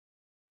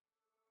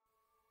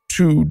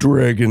2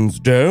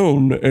 dragons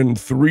down and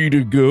 3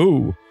 to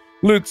go.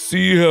 Let's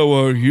see how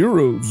our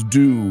heroes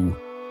do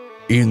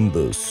in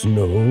the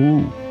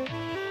snow.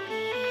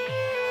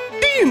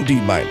 D&D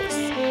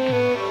minus.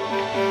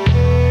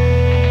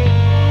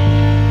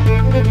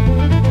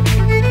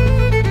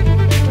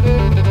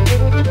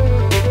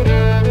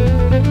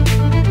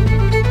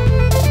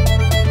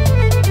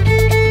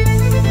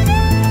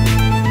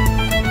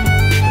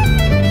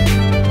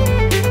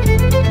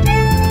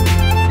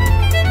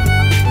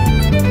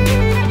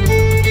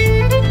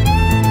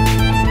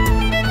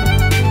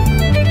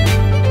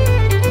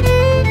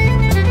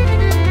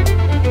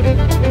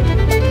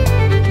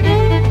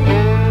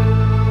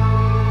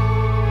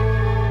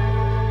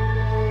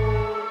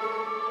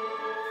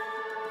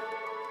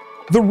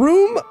 The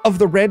room of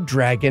the Red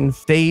Dragon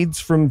fades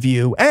from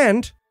view,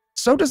 and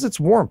so does its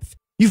warmth.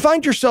 You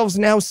find yourselves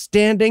now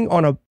standing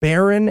on a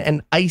barren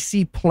and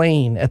icy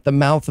plain at the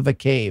mouth of a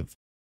cave.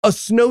 A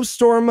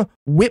snowstorm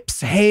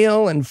whips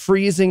hail and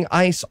freezing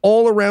ice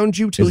all around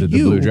you till Is it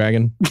the blue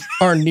dragon?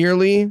 Are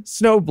nearly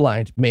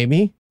snowblind.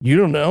 Maybe. You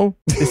don't know.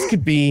 This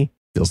could be...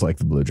 Feels like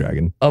the blue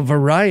dragon. A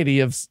variety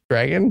of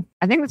dragon.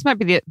 I think this might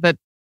be the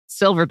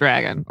silver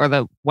dragon or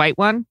the white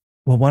one.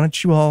 Well, why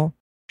don't you all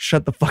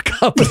shut the fuck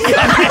up?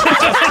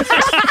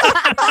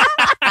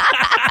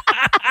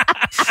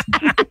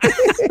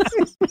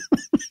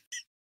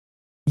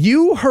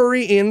 You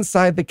hurry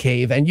inside the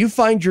cave and you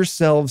find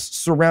yourselves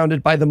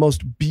surrounded by the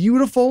most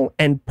beautiful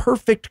and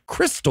perfect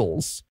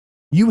crystals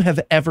you have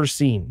ever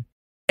seen.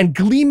 And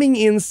gleaming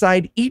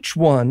inside each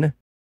one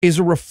is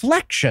a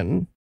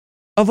reflection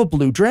of a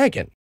blue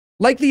dragon.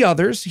 Like the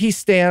others, he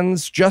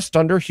stands just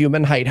under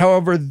human height.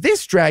 However,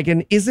 this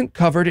dragon isn't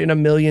covered in a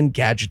million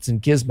gadgets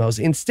and gizmos.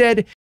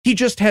 Instead, he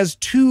just has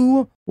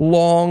 2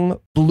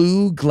 long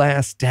blue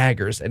glass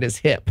daggers at his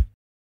hip.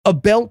 A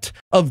belt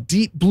of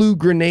deep blue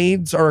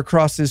grenades are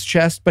across his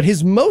chest, but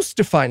his most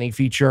defining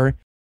feature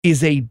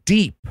is a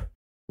deep,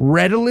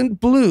 redolent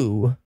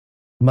blue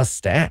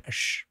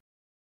mustache.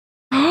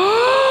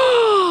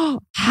 How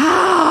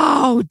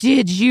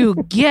did you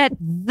get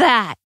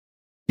that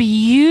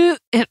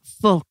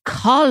beautiful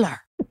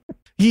color?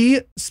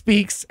 He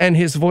speaks and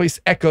his voice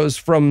echoes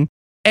from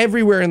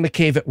everywhere in the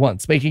cave at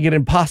once, making it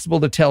impossible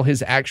to tell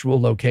his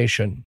actual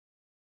location.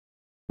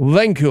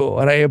 Thank you,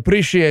 and I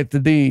appreciate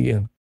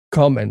the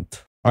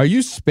comment. Are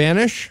you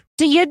Spanish?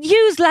 Do you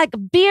use like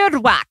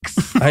beard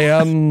wax? I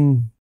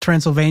am...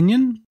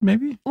 Transylvanian,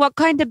 maybe? What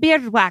kind of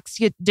beard wax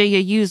do you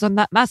use on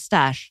that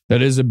mustache?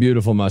 That is a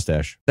beautiful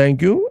mustache.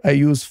 Thank you. I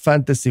use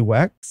fantasy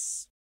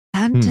wax.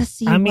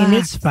 Fantasy wax. I mean,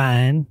 it's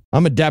fine.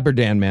 I'm a Dapper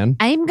Dan man.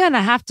 I'm going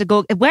to have to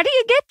go. Where do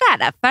you get that?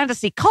 At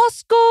Fantasy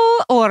Costco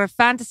or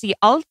Fantasy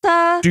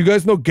Ulta? Do you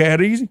guys know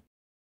Gary?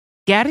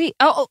 Gary?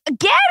 Oh,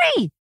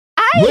 Gary!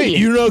 Wait,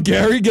 you know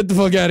Gary? Get the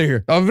fuck out of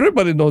here.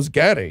 Everybody knows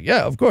Gary.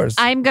 Yeah, of course.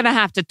 I'm going to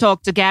have to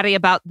talk to Gary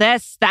about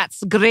this.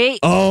 That's great.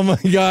 Oh my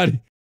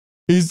God.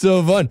 He's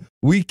so fun.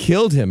 We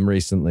killed him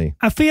recently.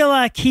 I feel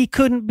like he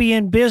couldn't be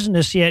in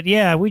business yet.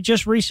 Yeah, we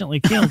just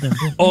recently killed him.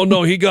 Oh,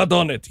 no, he got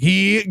on it.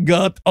 He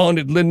got on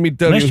it. Let me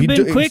tell Must you.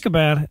 have been quick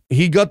about it.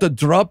 He got the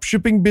drop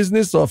shipping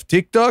business off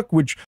TikTok,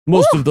 which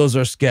most of those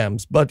are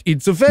scams. But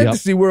it's a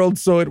fantasy world,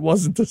 so it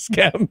wasn't a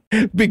scam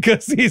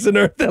because he's an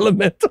earth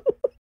elemental.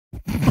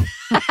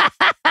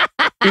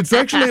 It's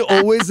actually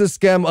always a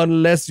scam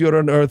unless you're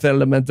an earth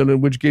elemental, in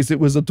which case it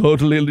was a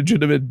totally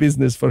legitimate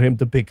business for him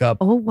to pick up.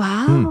 Oh,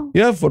 wow.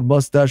 Yeah, for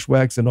mustache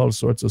wax and all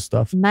sorts of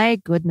stuff. My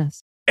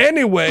goodness.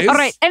 Anyways. All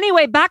right.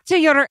 Anyway, back to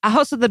your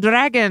House of the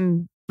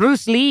Dragon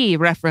Bruce Lee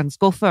reference.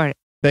 Go for it.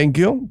 Thank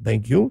you.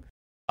 Thank you.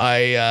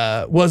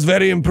 I was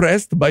very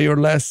impressed by your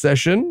last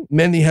session.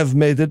 Many have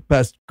made it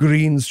past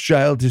Green's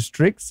childish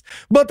tricks,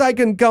 but I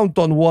can count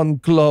on one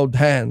clawed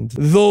hand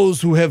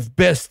those who have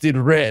bested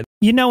Red.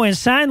 You know, in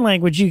sign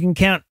language, you can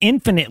count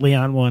infinitely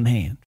on one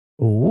hand.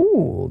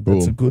 Oh,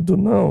 that's good to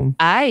know.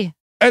 Aye.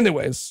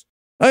 Anyways,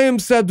 I am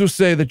sad to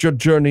say that your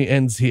journey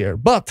ends here,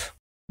 but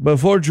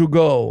before you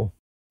go,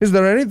 is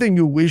there anything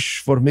you wish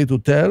for me to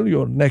tell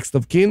your next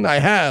of kin? I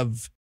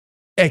have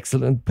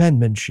excellent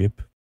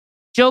penmanship.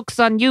 Joke's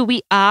on you.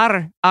 We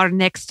are our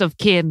next of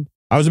kin.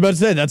 I was about to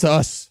say, that's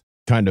us.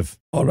 Kind of.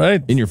 All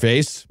right. In your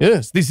face.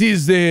 Yes, this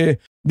is the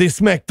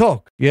smack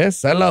talk.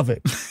 Yes, I love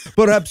it.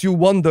 Perhaps you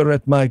wonder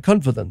at my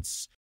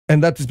confidence,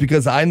 and that is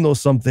because I know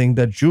something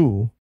that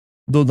you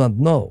do not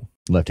know.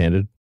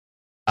 Left-handed?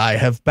 I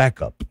have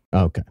backup.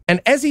 Okay. And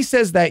as he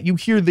says that, you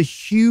hear the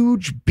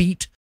huge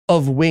beat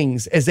of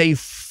wings as a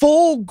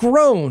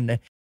full-grown,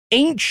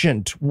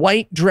 ancient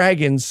white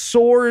dragon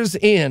soars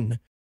in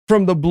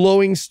from the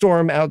blowing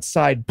storm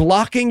outside,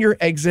 blocking your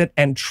exit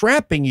and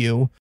trapping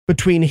you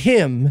between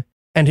him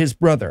and his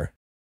brother.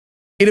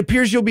 It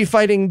appears you'll be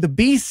fighting the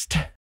beast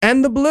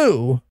and the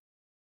blue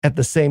at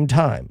the same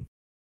time.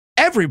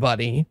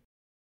 Everybody,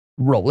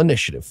 roll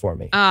initiative for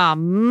me. Ah,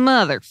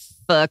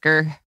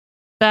 motherfucker.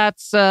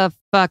 That's a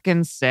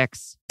fucking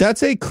 6.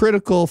 That's a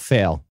critical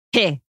fail.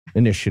 Hey.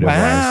 Initiative-wise.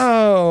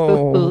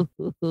 Wow.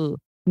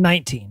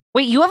 19.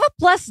 Wait, you have a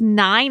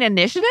 +9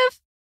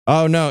 initiative?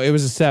 Oh, no, it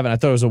was a 7. I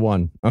thought it was a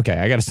 1. Okay,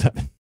 I got a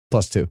 7.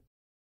 +2.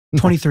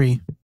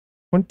 23.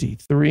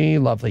 23.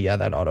 Lovely. Yeah,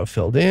 that auto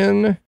filled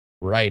in.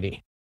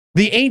 Righty.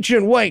 The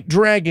ancient white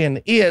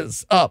dragon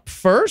is up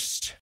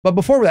first. But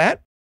before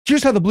that,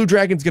 here's how the blue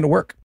dragon's going to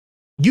work.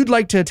 You'd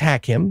like to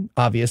attack him,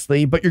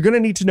 obviously, but you're going to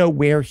need to know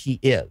where he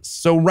is.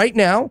 So right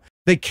now,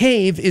 the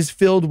cave is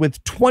filled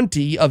with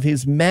 20 of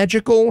his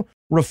magical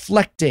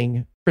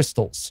reflecting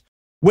crystals.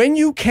 When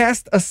you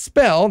cast a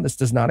spell, this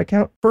does not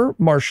account for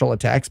martial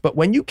attacks, but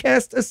when you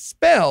cast a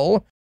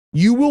spell,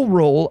 you will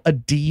roll a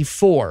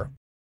d4.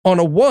 On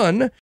a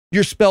 1,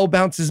 your spell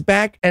bounces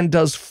back and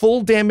does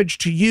full damage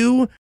to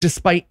you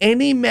despite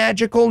any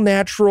magical,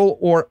 natural,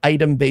 or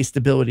item-based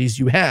abilities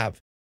you have.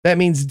 That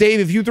means,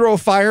 Dave, if you throw a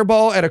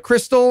fireball at a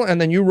crystal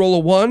and then you roll a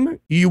 1,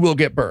 you will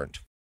get burned.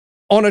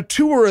 On a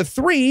 2 or a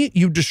 3,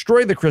 you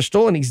destroy the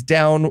crystal and he's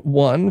down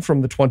 1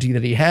 from the 20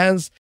 that he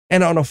has.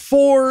 And on a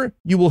 4,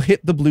 you will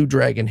hit the blue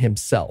dragon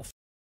himself.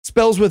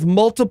 Spells with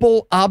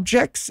multiple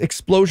objects,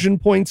 explosion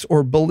points,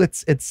 or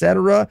bullets,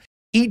 etc.,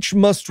 each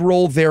must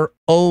roll their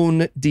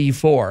own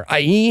d4,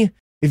 i.e.,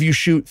 if you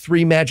shoot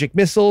 3 magic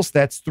missiles,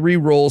 that's 3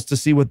 rolls to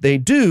see what they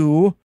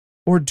do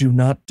or do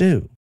not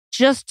do.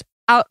 Just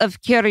out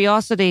of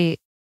curiosity,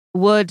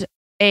 would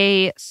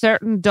a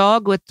certain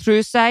dog with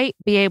true sight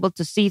be able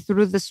to see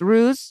through this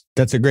ruse?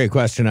 That's a great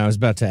question. I was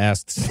about to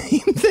ask the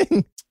same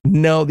thing.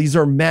 No, these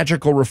are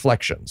magical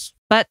reflections.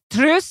 But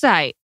true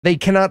sight. They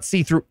cannot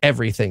see through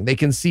everything. They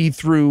can see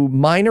through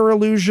minor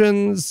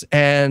illusions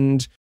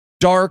and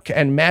dark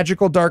and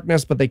magical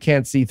darkness, but they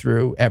can't see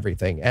through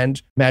everything.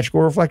 And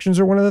magical reflections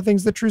are one of the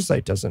things that true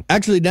sight doesn't.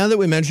 Actually, now that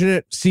we mention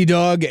it, Sea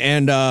Dog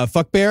and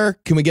Fuck Bear,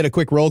 can we get a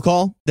quick roll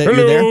call that Hello,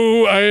 you're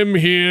there? I am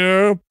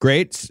here.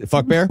 Great.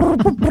 Fuck Bear.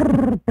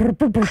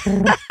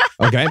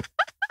 Okay.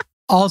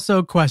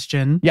 Also,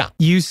 question. Yeah.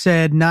 You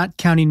said not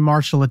counting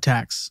martial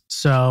attacks.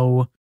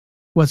 So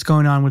what's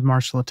going on with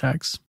martial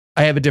attacks?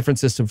 I have a different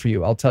system for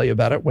you. I'll tell you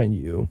about it when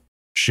you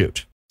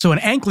shoot. So an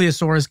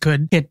ankylosaurus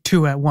could hit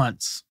 2 at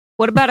once.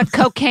 What about a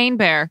cocaine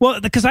bear?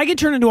 Well, because I could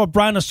turn into a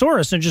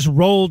brontosaurus and just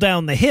roll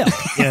down the hill.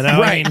 You know?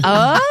 Right.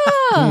 Oh.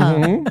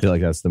 Mhm. I feel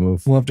like that's the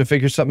move. We'll have to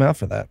figure something out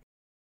for that.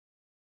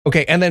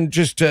 Okay, and then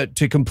just to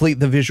complete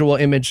the visual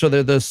image, so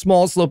they're the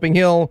small sloping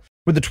hill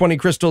with the 20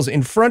 crystals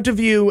in front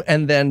of you,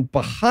 and then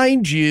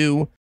behind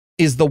you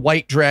is the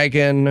white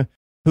dragon,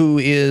 who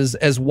is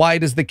as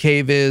wide as the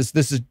cave is.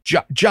 This is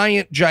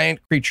giant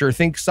creature.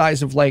 Think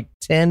size of like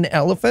 10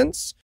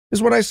 elephants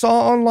is what I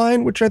saw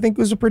online, which I think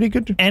was a pretty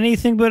good.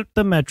 Anything but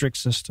the metric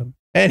system.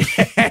 And,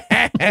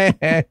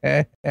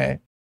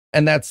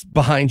 and that's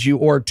behind you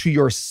or to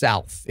your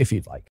south, if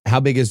you'd like. How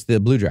big is the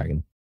blue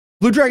dragon?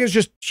 Blue dragon is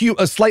just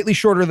slightly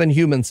shorter than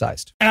human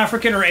sized.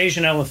 African or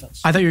Asian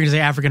elephants. I thought you were going to say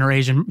African or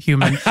Asian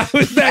human. I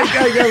was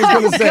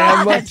going to say,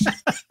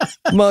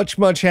 I'm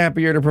much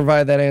happier to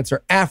provide that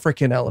answer.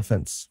 African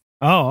elephants.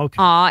 Oh, okay.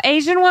 Aw,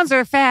 Asian ones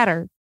are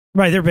fatter.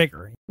 Right, they're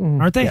bigger,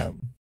 aren't they? Yeah.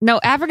 No,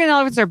 African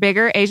elephants are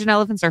bigger. Asian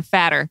elephants are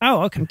fatter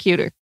Oh, okay. and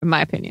cuter, in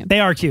my opinion. They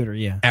are cuter,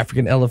 yeah.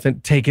 African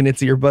elephant taking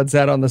its earbuds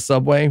out on the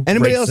subway.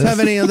 Anybody else Racist. have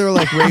any other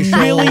like racial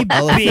Really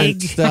elephant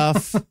big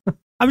stuff?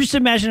 I'm just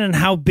imagining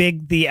how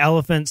big the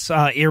elephant's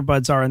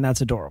earbuds are, and that's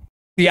adorable.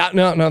 Yeah,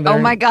 no. Oh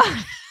my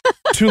God.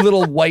 2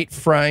 little white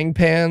frying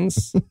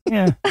pans.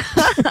 Yeah.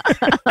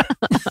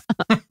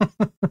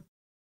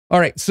 All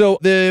right, so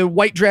the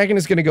white dragon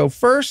is going to go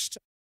first.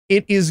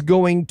 It is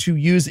going to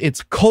use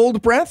its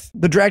cold breath.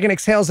 The dragon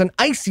exhales an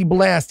icy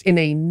blast in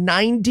a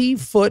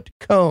 90-foot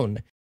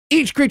cone.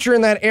 Each creature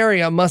in that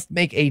area must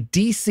make a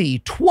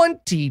DC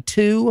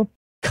 22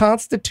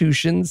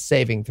 Constitution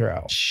saving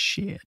throw.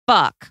 Shit.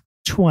 Fuck.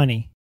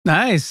 20.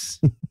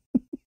 Nice.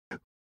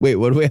 Wait,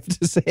 what do we have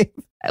to say?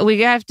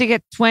 We have to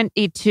get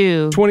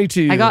 22.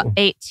 22. I got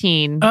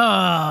 18.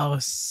 Oh,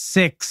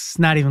 6.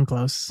 Not even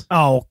close.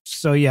 Oh,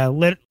 so yeah,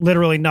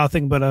 literally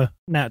nothing but a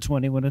nat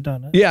 20 would have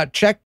done it. Yeah,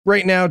 check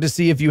right now to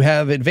see if you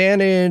have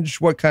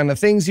advantage, what kind of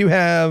things you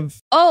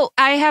have. Oh,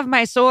 I have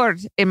my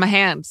sword in my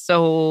hand.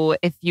 So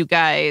if you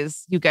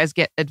guys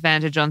get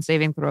advantage on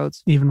saving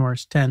throws. Even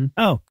worse. 10.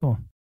 Oh, cool.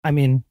 I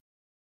mean,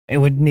 it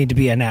would need to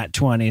be a nat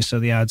 20, so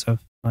the odds of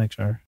like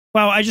are.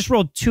 Wow, I just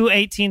rolled 2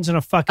 18s in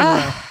a fucking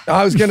row.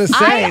 I was going to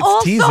say, I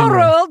it's teasing also you.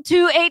 rolled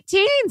 2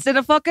 18s in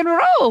a fucking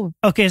row.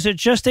 Okay, is it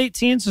just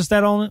 18s? Is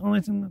that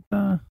only thing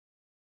that...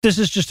 This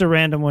is just a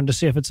random one to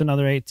see if it's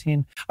another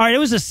 18. All right, it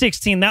was a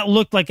 16. That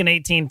looked like an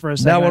 18 for a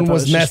second. That one I thought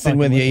was it just messing fucking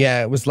with you.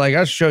 Yeah, it was like,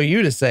 I'll show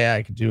you to say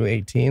I could do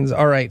 18s.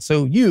 All right,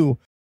 so you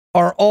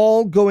are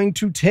all going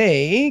to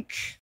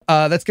take,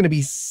 that's going to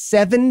be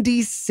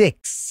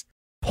 76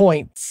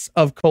 points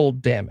of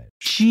cold damage.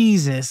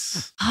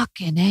 Jesus.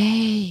 Fucking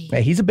A. Yeah,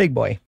 he's a big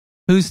boy.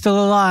 Who's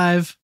still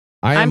alive?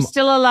 I am I'm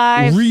still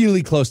alive.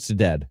 really close to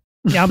dead.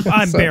 Yeah,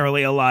 I'm So-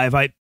 barely alive.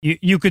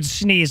 You could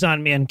sneeze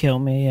on me and kill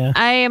me. Yeah,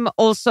 I am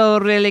also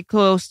really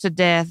close to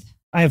death.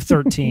 I have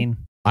 13.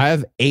 I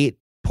have 8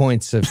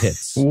 points of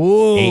hits. 8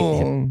 Whoa.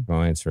 hit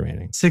points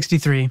remaining.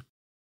 63.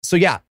 So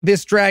yeah,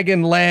 this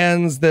dragon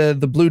lands, the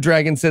blue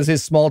dragon says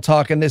his small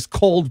talk, and this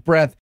cold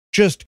breath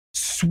just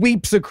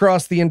sweeps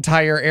across the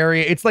entire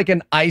area. It's like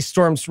an ice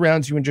storm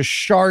surrounds you, and just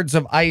shards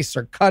of ice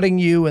are cutting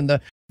you, and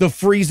the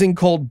freezing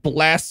cold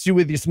blasts you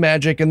with this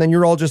magic, and then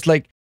you're all just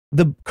like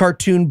the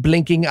cartoon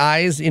blinking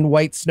eyes in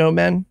White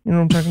Snowmen. You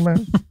know what I'm talking about?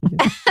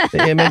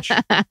 The image.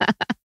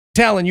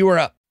 Talon, you are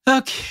up.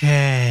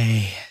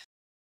 Okay.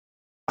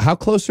 How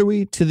close are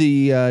we to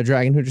the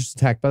dragon who just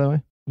attacked, by the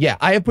way? Yeah,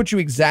 I have put you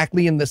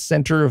exactly in the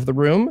center of the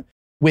room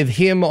with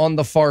him on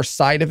the far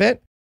side of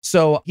it.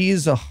 So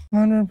he's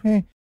 100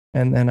 feet,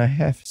 and then I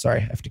have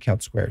to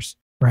count squares.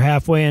 We're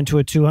halfway into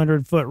a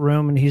 200-foot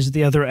room, and he's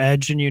the other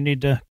edge, and you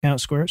need to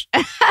count squares.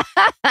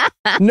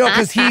 No,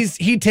 because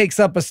he takes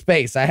up a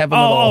space. I have a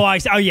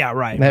little. Yeah,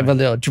 right. I have a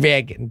little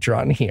dragon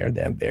drawn here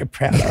that I'm very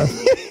proud of.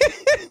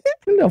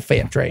 A little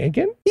fat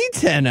dragon. Eat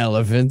 10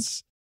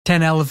 elephants.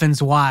 10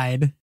 elephants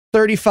wide.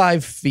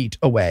 35 feet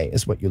away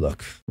is what you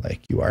look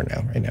like you are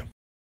now, right now.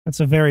 That's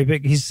a very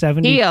big. He's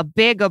 70. He a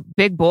big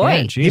boy.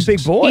 Yeah, He's a Jesus.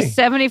 big boy. He's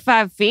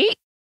 75 feet.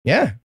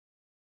 Yeah.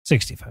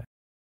 65.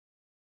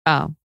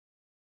 Oh,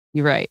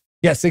 you're right.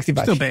 Yeah,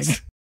 65. Still big.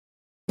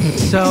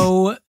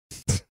 So,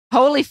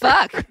 Holy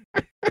fuck.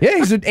 Yeah,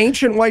 he's an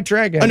ancient white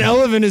dragon. An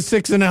elephant is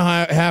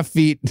 6.5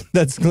 feet.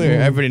 That's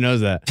clear. Everybody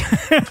knows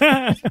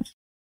that.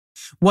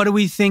 what do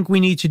we think we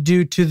need to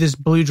do to this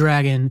blue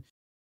dragon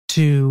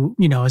to,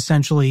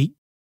 essentially,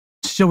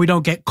 so we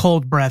don't get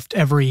cold breathed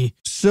every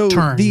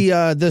turn?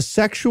 The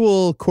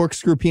sexual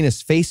corkscrew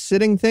penis face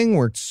sitting thing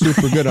worked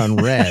super good on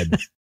red. Do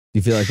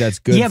you feel like that's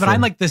good? Yeah, but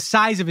I'm like the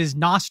size of his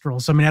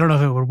nostrils. I mean, I don't know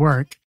if it would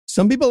work.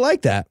 Some people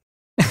like that.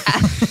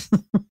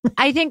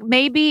 I think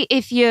maybe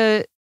if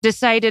you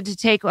decided to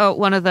take out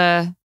one of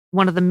the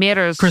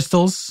mirrors,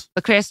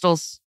 the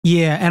crystals.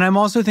 Yeah, and I'm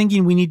also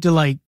thinking we need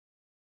to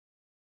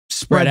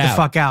spread the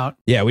fuck out.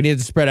 Yeah, we need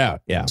to spread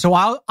out. Yeah. So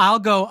I'll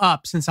go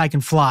up since I can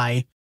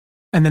fly,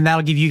 and then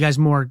that'll give you guys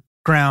more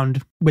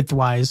ground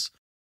width-wise.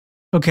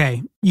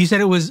 Okay, you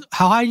said it was,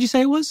 how high did you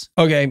say it was?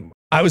 Okay,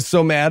 I was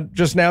so mad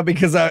just now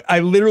because I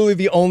literally,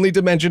 the only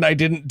dimension I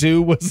didn't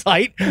do was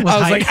height. I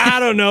was like, I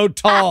don't know,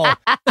 tall.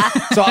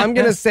 So I'm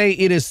going to say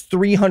it is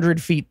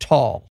 300 feet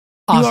tall.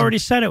 Awesome. You already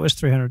said it was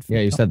 300 feet.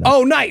 Yeah, you said that.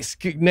 Oh, nice.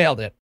 Nailed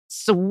it.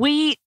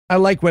 Sweet. I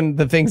like when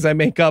the things I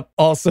make up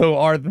also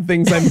are the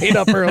things I made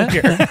up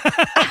earlier.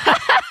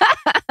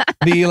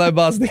 The Eli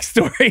Bosnick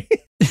story.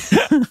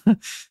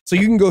 So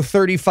you can go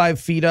 35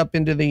 feet up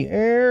into the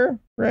air,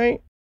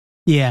 right?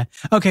 Yeah.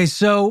 Okay,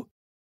 so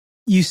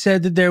you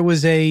said that there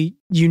was a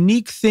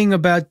unique thing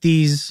about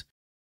these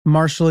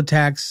martial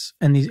attacks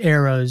and these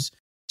arrows.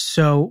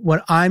 So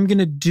what I'm going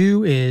to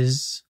do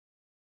is,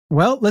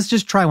 well, let's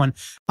just try one.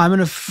 I'm going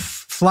to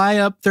fly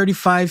up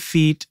 35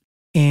 feet,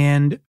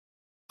 and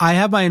I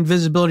have my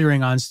invisibility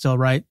ring on still,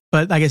 right?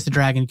 But I guess the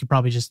dragon could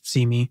probably just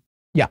see me.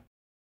 Yeah.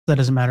 That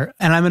doesn't matter.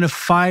 And I'm going to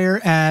fire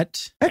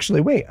at...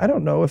 Actually, wait, I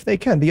don't know if they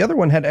can. The other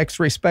one had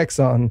X-ray specs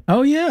on.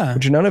 Oh, yeah.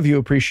 Which none of you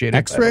appreciated.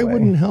 X-ray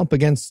wouldn't help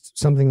against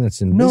something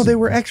that's invisible. No, they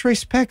were X-ray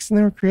specs, and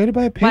they were created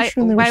by a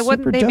patron. Why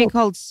wouldn't they be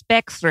called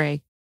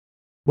Specs-ray?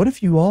 What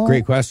if you all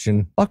Great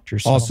question. fucked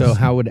yourselves? Also,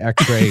 how would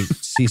X-ray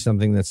see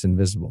something that's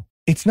invisible?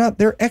 It's not,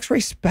 they're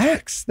X-ray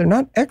specs. They're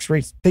not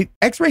X-rays.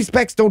 X-ray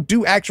specs don't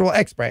do actual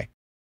X-ray.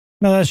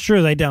 No, that's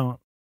true. They don't.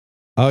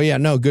 Oh, yeah.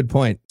 No, good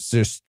point. It's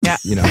just,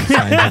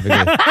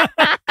 scientifically.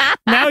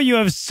 Now you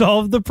have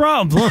solved the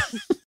problem.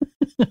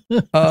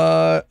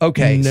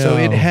 Okay. No. So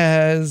it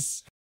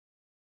has...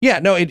 Yeah,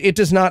 no, it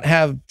does not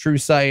have true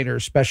sight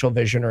or special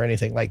vision or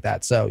anything like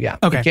that. So, yeah,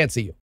 Okay. It can't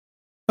see you.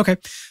 Okay.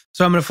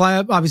 So I'm going to fly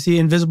up, obviously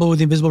invisible with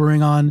the invisible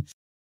ring on.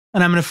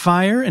 And I'm going to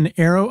fire an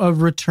arrow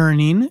of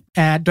returning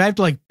at... Do I have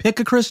to pick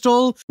a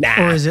crystal?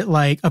 Nah. Or is it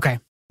okay.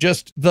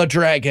 Just the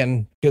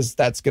dragon, because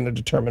that's going to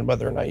determine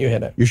whether or not you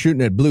hit it. You're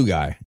shooting at blue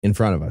guy in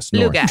front of us.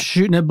 Blue north. guy. I'm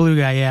shooting at blue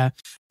guy, yeah.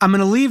 I'm going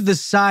to leave the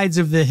sides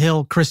of the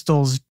hill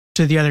crystals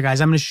to the other guys.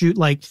 I'm going to shoot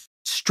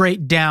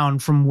straight down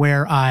from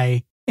where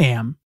I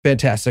am.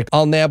 Fantastic.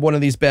 I'll nab one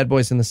of these bad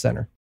boys in the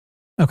center.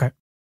 Okay.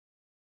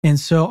 And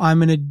so I'm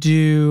going to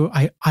do...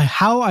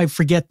 how I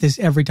forget this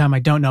every time, I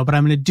don't know, but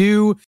I'm going to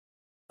do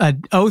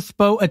an oath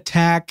bow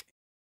attack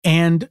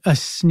and a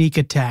sneak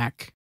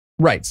attack.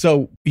 Right.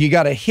 So you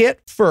got to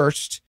hit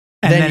first,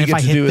 And then then you if get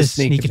I to hit do a the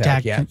sneak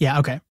attack. Yeah. Yeah,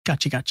 okay.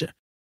 Gotcha.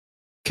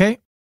 Okay.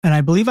 And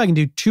I believe I can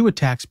do 2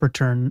 attacks per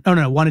turn. Oh,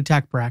 no, 1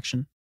 attack per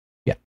action.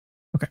 Yeah.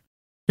 Okay.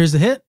 Here's the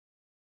hit.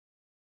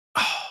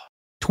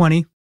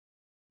 20.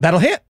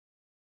 That'll hit.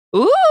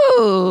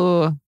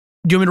 Ooh.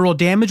 Do you want me to roll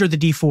damage or the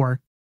D4?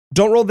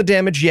 Don't roll the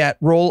damage yet.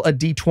 Roll a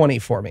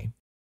D20 for me.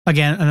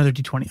 Again, another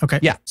D20. Okay.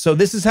 Yeah. So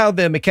this is how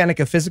the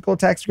mechanic of physical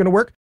attacks are going to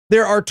work.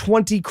 There are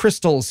 20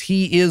 crystals.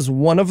 He is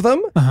one of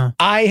them. Uh-huh.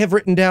 I have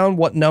written down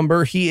what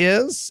number he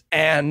is.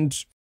 And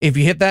if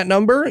you hit that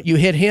number, you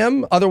hit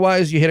him.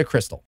 Otherwise, you hit a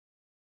crystal.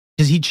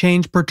 Does he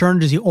change per turn?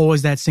 Does he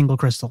always that single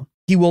crystal?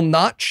 He will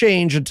not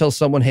change until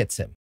someone hits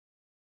him.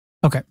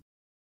 Okay.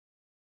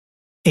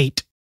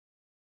 8.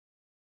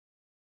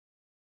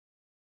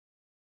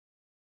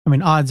 I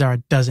mean, odds are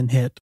it doesn't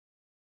hit.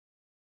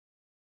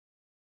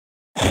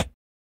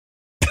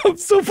 I'm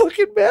so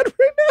fucking mad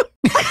right now.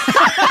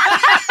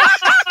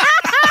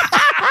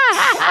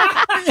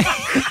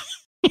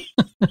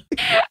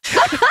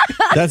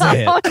 That's a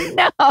hit. Oh,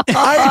 no.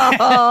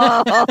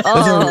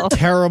 That's a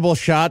terrible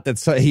shot that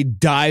he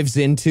dives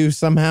into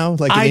somehow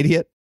like an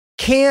idiot.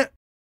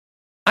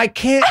 I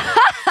can't.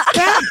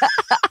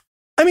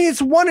 I mean,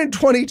 it's 1 in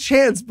 20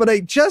 chance, but I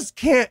just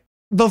can't.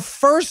 The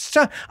first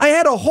time I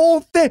had a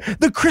whole thing,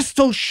 the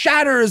crystal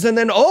shatters, and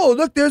then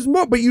look, there's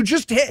more. But you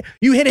hit him.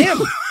 You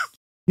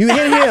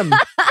hit him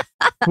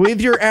with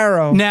your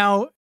arrow.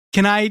 Now,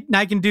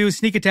 I can do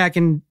sneak attack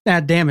and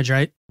add damage,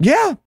 right?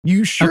 Yeah,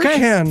 you sure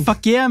can.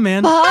 Fuck yeah,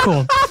 man. Fuck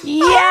Cool.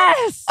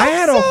 Yes. I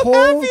had a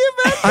whole.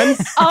 I'm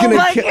Oh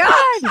my God.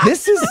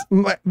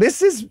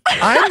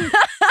 I'm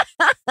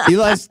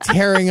Eli's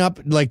tearing up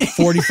like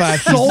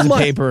 45 pieces of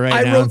paper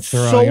right now. I wrote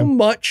so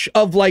much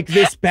of like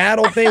this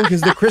battle thing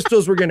because the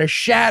crystals were going to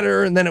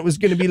shatter, and then it was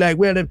going to be like,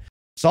 well,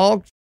 it's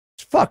all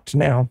fucked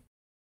now.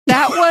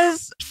 That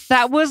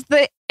was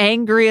the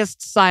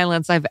angriest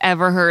silence I've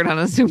ever heard on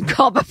a Zoom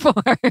call before.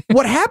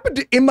 What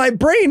happened in my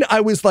brain?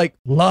 I was like,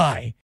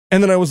 lie.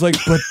 And then I was like,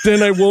 but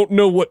then I won't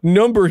know what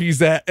number he's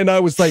at. And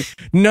I was like,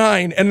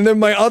 9. And then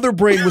my other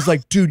brain was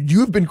like, dude,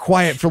 you've been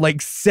quiet for like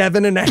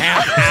 7.5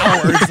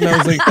 hours. And I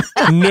was like,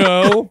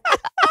 no,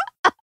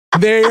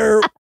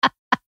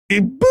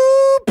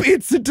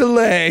 it's a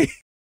delay.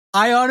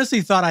 I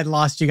honestly thought I'd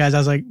lost you guys. I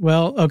was like,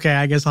 well, okay,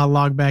 I guess I'll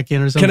log back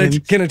in or something.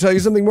 Can I tell you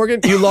something,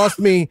 Morgan? You lost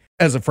me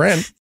as a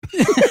friend.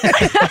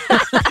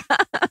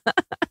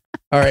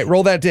 All right,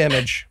 roll that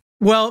damage.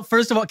 Well,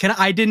 first of all,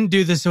 I didn't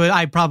do this, so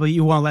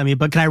you won't let me,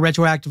 but can I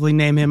retroactively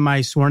name him my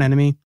sworn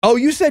enemy? Oh,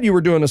 you said you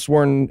were doing a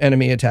sworn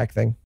enemy attack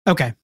thing.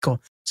 Okay,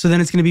 cool. So then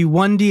it's going to be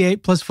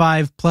 1d8 plus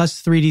 5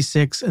 plus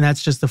 3d6, and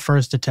that's just the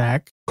first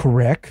attack.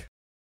 Correct.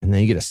 And then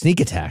you get a sneak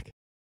attack.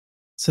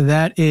 So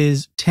that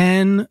is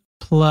 10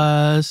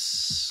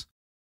 plus,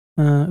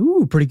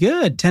 pretty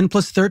good. 10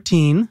 plus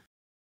 13.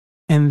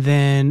 And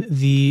then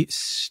the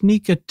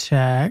sneak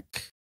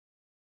attack,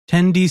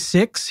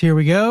 10d6, here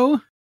we go.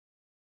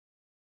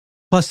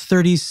 Plus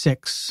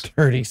 36.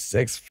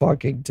 36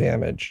 fucking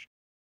damage.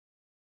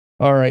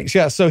 All right.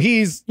 Yeah. So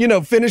he's,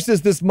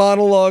 finishes this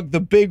monologue. The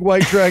big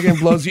white dragon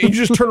blows you. You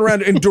just turn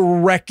around and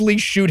directly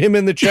shoot him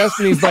in the chest.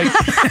 And he's like,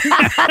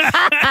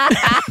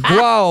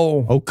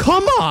 wow. Oh,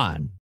 come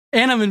on.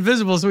 And I'm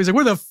invisible. So he's like,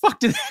 where the fuck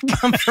did that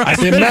come from? I've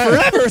been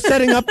forever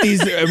setting up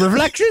these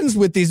reflections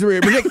with these.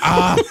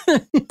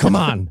 Come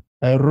on.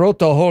 I wrote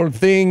the whole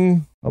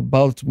thing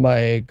about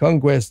my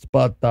conquest,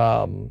 but,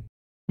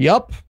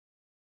 yup.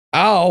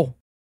 Ow.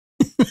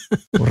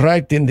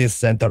 Right in the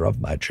center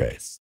of my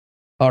chest.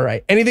 All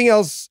right. Anything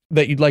else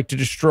that you'd like to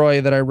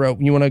destroy that I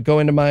wrote? You want to go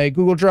into my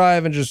Google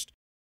Drive and just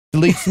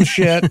delete some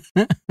shit?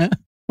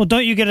 Well,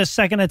 don't you get a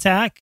second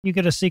attack? You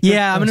get a secret.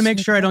 Yeah, I'm going to make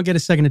sure I don't get a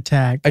second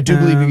attack. I do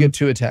believe you get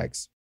 2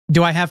 attacks.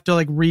 Do I have to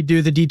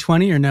redo the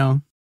D20 or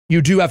no?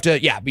 You do have to,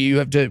 but you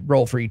have to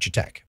roll for each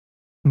attack.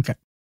 Okay.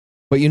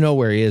 But you know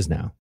where he is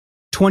now.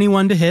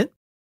 21 to hit.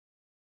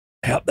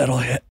 Yep, that'll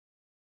hit.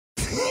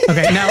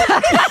 Okay, now...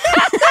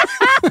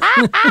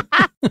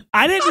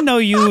 I didn't know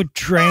you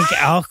drank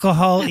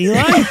alcohol,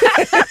 Eli.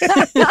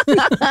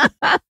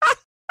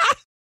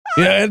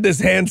 I had this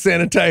hand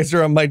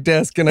sanitizer on my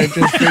desk, and I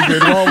just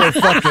figured, well, we're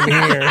fucking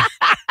here.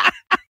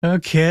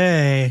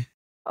 Okay.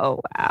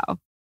 Oh, wow.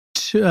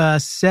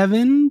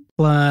 7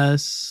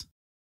 plus...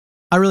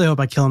 I really hope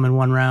I kill him in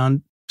one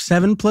round.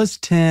 7 plus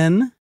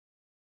 10.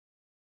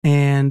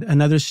 And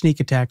another sneak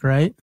attack,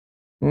 right?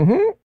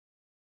 Mm-hmm.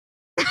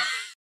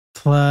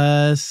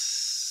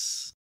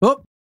 Plus...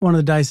 Oh, one of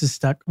the dice is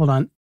stuck. Hold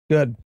on.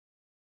 Good.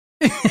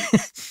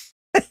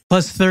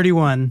 Plus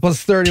 31.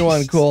 Plus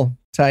 31. Cool.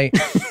 Tight.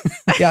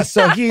 Yeah,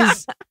 so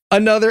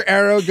another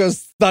arrow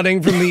goes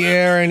thudding from the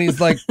air, and he's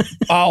like,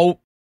 oh,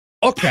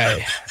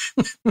 okay.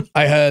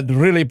 I had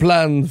really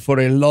planned for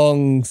a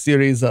long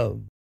series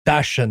of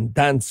dash and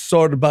dance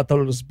sword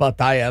battles, but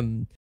I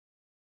am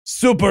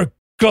super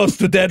close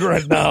to dead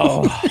right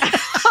now. Oh,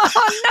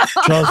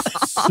 no.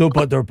 Just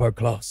super duper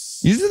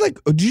close.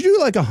 Did you do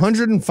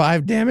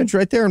 105 damage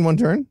right there in one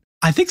turn?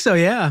 I think so,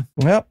 yeah.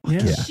 Yep. Yeah.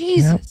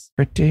 Jesus.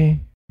 Yep. Pretty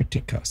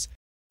close.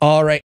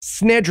 All right.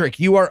 Snedrick,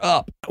 you are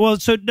up. Well,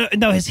 so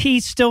no, is he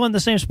still in the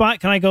same spot?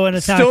 Can I go and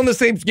attack? Still in the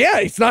same. Yeah,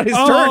 it's not his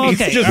Oh, turn.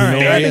 He's okay. just All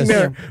right. standing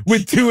there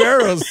with 2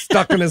 arrows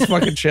stuck in his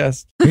fucking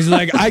chest. He's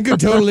like, I could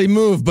totally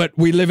move, but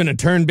we live in a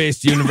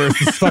turn-based universe.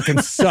 This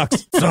fucking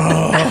sucks.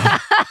 Oh.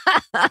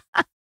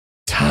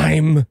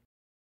 Time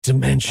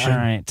dimension. All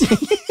right.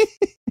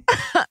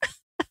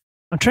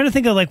 I'm trying to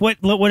think of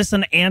what is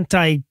an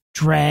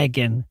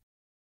anti-dragon?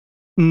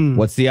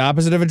 What's the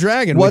opposite of a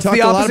dragon? What's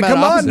the opposite? Come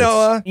on, opposites.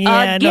 Noah.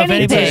 Yeah, no, if guinea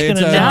anybody's pig.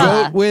 gonna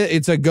know.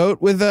 It's a goat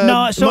with a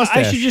No, so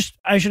mustache.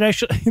 I should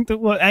actually.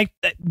 Well,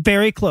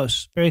 very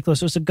close. It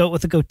was a goat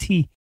with a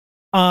goatee.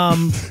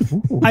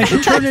 I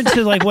should turn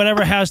into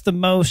whatever has the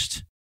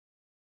most.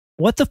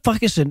 What the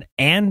fuck is an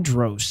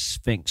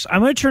androsphinx?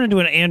 I'm going to turn into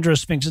an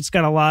androsphinx. It's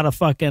got a lot of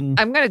fucking.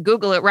 I'm going to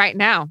Google it right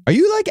now. Are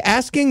you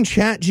asking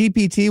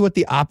ChatGPT what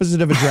the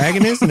opposite of a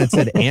dragon is, and it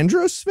said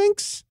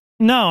androsphinx?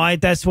 No,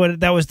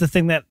 that was the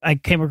thing that I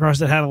came across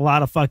that had a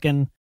lot of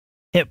fucking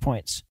hit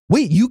points.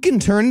 Wait, you can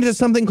turn into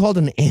something called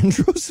an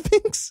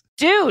androsphinx?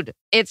 Dude,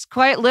 it's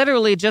quite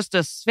literally just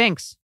a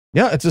sphinx.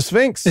 Yeah, it's a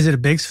sphinx. Is it a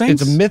big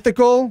sphinx? It's a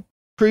mythical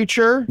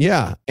creature.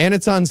 Yeah, and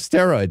it's on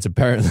steroids,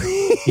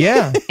 apparently.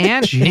 Yeah.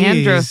 And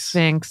Jeez.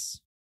 androsphinx.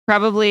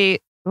 Probably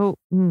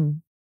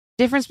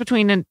difference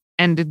between and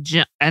a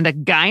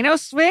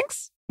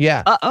gynosphinx?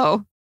 Yeah.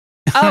 Uh-oh.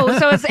 Oh,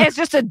 so it's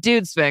just a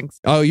dude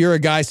sphinx. Oh, you're a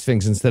guy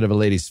sphinx instead of a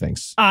lady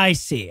sphinx. I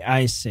see.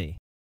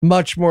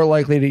 Much more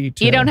likely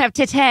to You don't have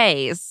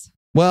titties.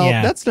 Well,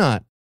 Yeah. that's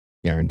not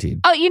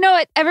guaranteed. Oh, you know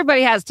what?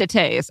 Everybody has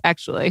titties,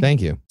 actually,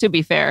 Thank you. to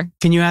be fair.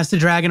 Can you ask the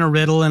dragon a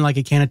riddle and like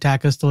it can't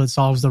attack us till it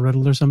solves the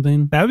riddle or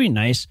something? That would be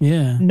nice.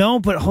 Yeah. No,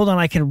 but hold on.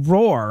 I can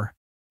roar.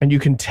 And you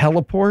can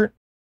teleport.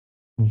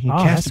 And you Oh,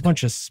 cast that's a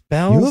bunch of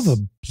spells. You have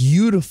a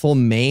beautiful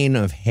mane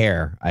of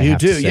hair. I You have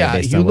do, to say, yeah.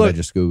 based You on what I look-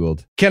 just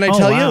Googled. Can I Oh,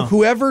 tell wow. you,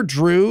 whoever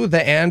drew the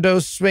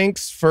Ando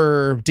Sphinx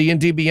for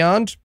D&D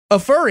Beyond, a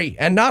furry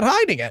and not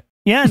hiding it.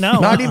 Yeah, no.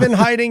 Not even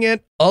hiding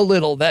it a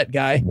little, that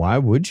guy. Why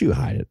would you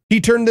hide it?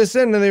 He turned this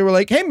in and they were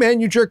like, hey,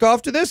 man, you jerk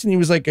off to this? And he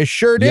was like, I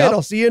sure did. Yep.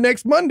 I'll see you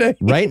next Monday.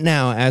 Right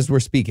now, as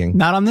we're speaking.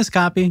 Not on this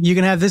copy. You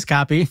can have this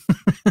copy.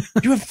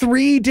 You have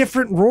 3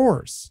 different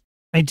roars.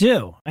 I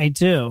do.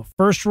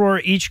 First roar,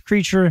 each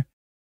creature.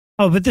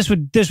 Oh, but this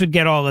would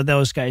get all of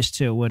those guys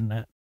too, wouldn't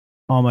it?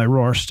 All my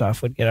roar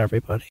stuff would get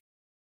everybody.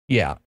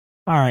 Yeah.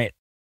 All right.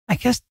 I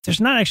guess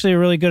there's not actually a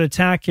really good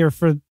attack here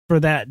for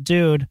that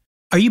dude.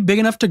 Are you big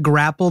enough to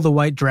grapple the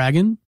white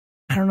dragon?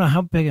 I don't know.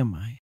 How big am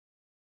I?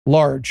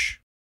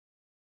 Large.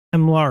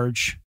 I'm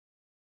large.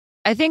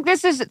 I think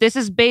this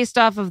is based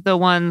off of the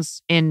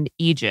ones in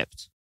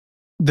Egypt.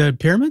 The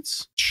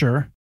pyramids?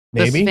 Sure.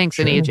 The Maybe. Sphinx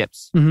in Sure. Egypt.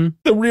 Mm-hmm.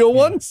 The real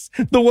ones?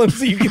 The ones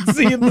that you can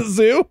see in the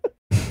zoo?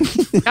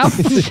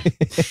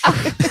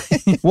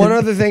 One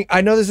other thing,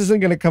 I know this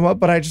isn't going to come up,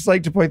 but I just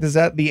like to point this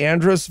out. The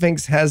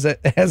Androsphinx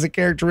has a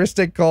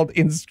characteristic called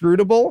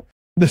inscrutable.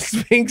 The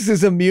Sphinx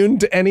is immune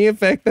to any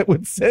effect that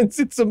would sense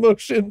its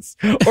emotions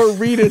or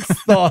read its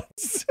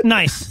thoughts.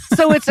 Nice.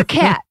 So it's a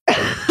cat.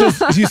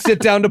 Just you sit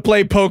down to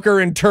play poker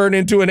and turn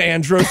into an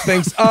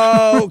Androsphinx.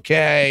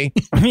 Okay.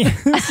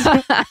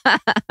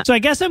 So I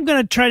guess I'm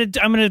gonna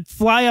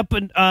fly up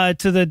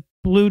to the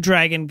blue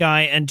dragon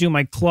guy and do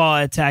my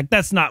claw attack.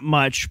 That's not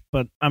much,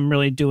 but I'm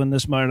really doing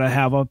this more to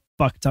have a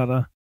fuck ton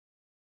of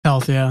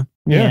Health, yeah.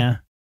 yeah.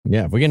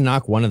 Yeah, if we can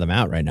knock one of them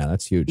out right now,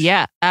 that's huge.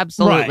 Yeah,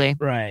 absolutely.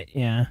 Right.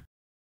 Yeah.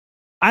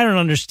 I don't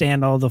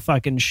understand all the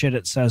fucking shit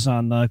it says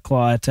on the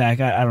claw attack.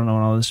 I don't know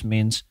what all this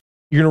means.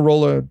 You're going to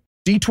roll a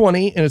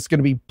d20 and it's going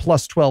to be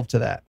plus 12 to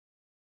that.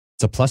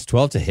 It's a plus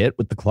 12 to hit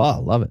with the claw. I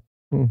love it.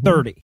 Mhm.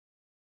 30.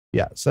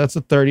 Yeah, so that's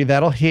a 30.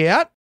 That'll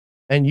hit.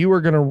 And you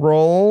are going to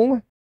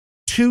roll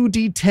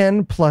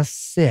 2d10 plus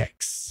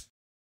 6.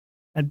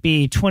 That'd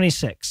be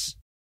 26.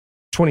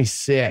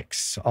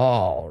 26.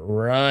 All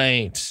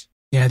right.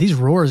 Yeah, these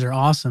roars are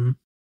awesome.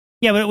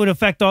 Yeah, but it would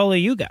affect all of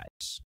you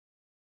guys.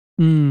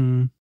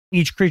 Hmm.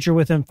 Each creature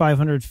within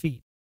 500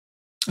 feet.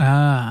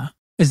 Ah.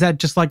 Is that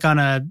just like on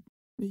a...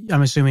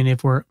 I'm assuming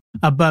if we're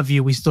above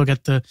you, we still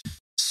get the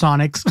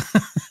sonics.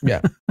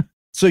 Yeah.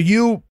 So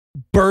you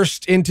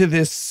burst into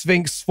this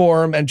Sphinx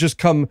form and just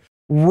come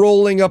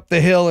rolling up the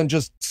hill and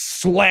just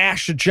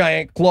slash a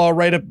giant claw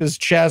right up his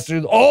chest.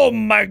 Oh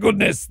my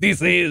goodness,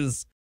 this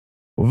is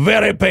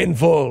very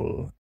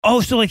painful. Oh,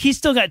 so like he's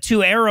still got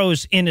 2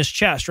 arrows in his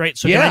chest, right?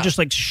 So can Yeah. I just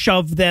like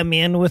shove them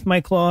in with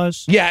my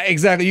claws? Yeah,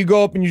 exactly. You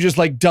go up and you just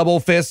like double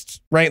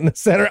fist right in the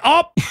center.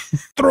 Up,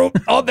 through.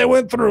 Oh, they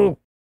went through.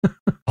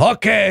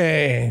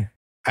 Okay.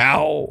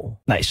 Ow.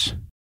 Nice.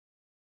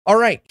 All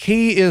right.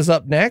 He is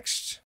up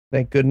next.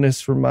 Thank goodness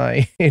for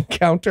my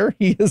encounter.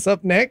 He is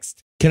up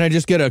next. Can I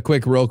just get a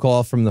quick roll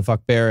call from the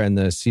fuck bear and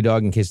the sea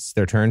dog in case it's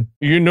their turn?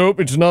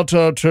 Nope, it's not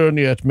our turn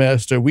yet,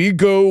 master. We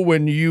go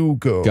when you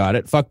go. Got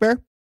it, fuck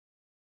bear?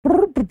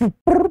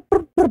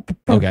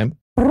 Okay.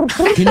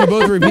 Can you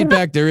both repeat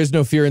back, there is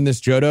no fear in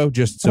this Jodo,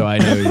 just so I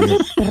know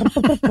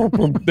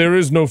you... There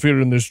is no fear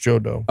in this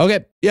Jodo.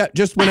 Okay, yeah,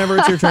 just whenever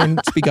it's your turn,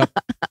 speak up.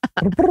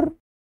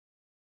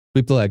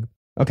 Sweep the leg.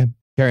 Okay,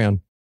 carry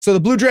on. So the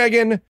blue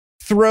dragon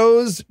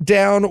throws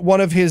down one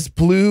of his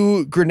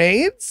blue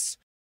grenades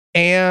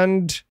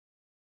and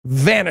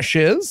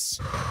vanishes.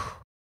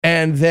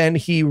 And then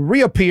he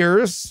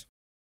reappears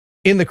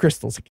in the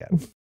crystals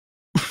again.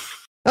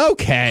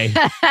 Okay.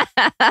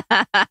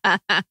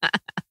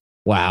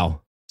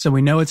 Wow. So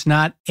we know it's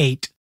not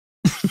 8.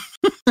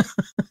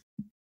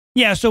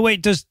 Yeah, so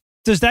wait, does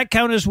that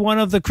count as one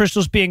of the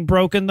crystals being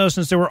broken though,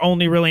 since there were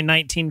only really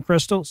 19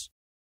 crystals?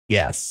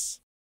 Yes.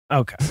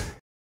 Okay.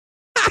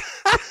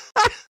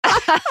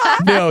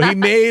 No, he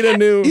made a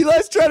new...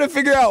 Eli's trying to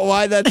figure out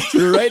why that's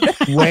true right now.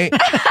 Wait.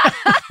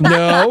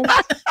 No.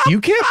 You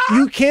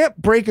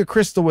can't break a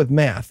crystal with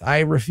math.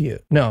 I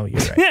refuse. No, you're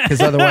right.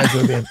 Because otherwise it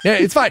would be... Yeah,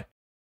 it's fine.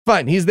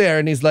 Fine. He's there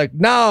and he's like,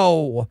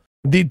 now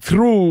the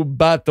true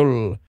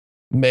battle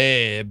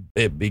may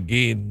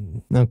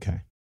begin.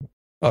 Okay.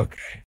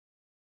 Okay.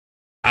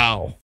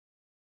 Ow.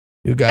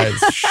 You guys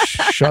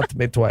shot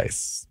me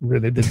twice.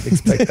 Really didn't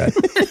expect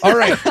that. All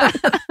right.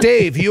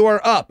 Dave, you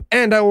are up.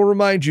 And I will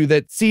remind you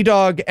that Sea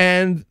Dog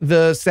and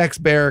the Sex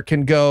Bear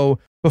can go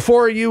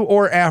before you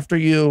or after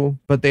you,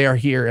 but they are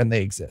here and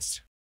they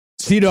exist.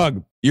 Sea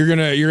Dog, you're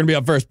gonna be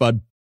up first,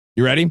 bud.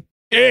 You ready?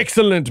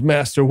 Excellent,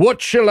 Master.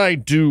 What shall I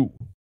do?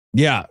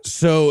 Yeah,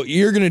 so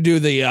you're gonna do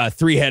the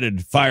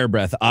three-headed fire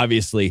breath,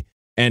 obviously,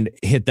 and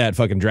hit that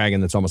fucking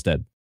dragon that's almost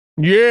dead.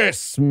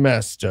 Yes,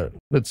 Master.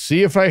 Let's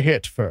see if I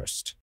hit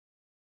first.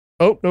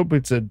 Oh, nope,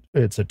 it's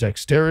a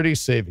dexterity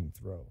saving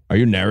throw. Are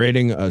you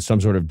narrating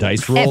some sort of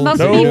dice roll? It must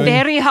that be you're doing?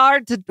 very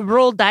hard to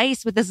roll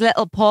dice with his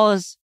little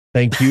paws.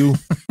 Thank you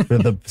for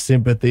the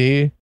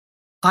sympathy.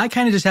 I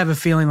kind of just have a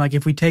feeling like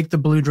if we take the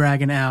blue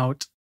dragon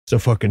out, It's a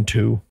fucking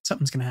 2.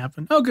 something's going to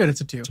happen. Oh, good. It's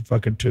a 2. It's a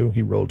fucking 2.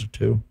 He rolled a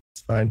 2.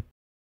 It's fine.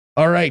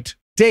 All right,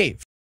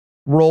 Dave,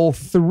 roll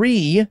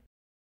 3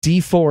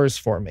 d4s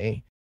for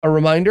me. A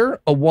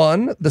reminder, a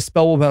 1, the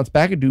spell will bounce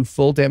back and do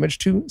full damage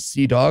to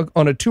Sea Dog.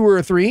 On a 2 or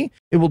a 3,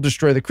 it will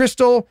destroy the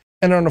crystal.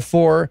 And on a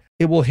 4,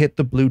 it will hit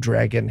the blue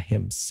dragon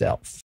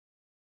himself.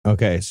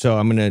 Okay, so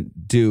I'm gonna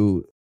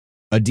do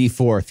a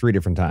D4 3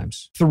 different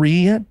times.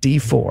 3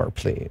 d4,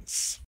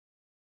 please.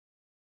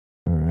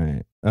 All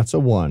right, that's a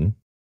 1.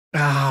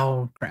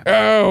 Oh, crap.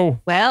 Oh,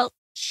 Well,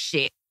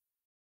 shit.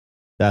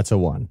 That's a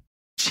 1.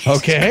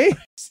 okay.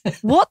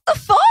 What the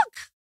fuck?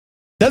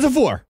 That's a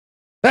 4.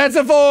 That's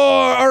a 4.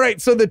 All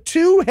right. So the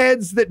two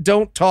heads that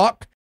don't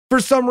talk, for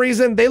some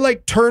reason, they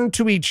like turn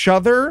to each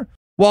other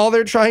while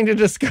they're trying to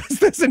discuss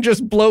this and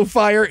just blow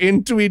fire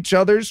into each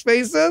other's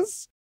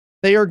faces.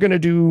 They are going to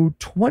do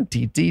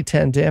 20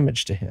 d10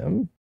 damage to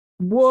him.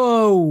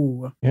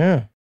 Whoa.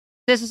 Yeah.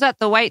 This is at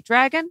the white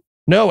dragon?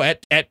 No,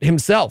 at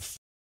himself.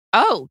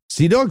 Oh,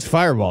 Sea Dog's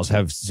fireballs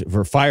have,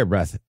 for fire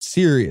breath,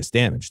 serious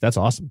damage. That's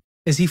awesome.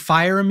 Is he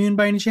fire immune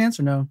by any chance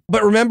or no?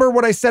 But remember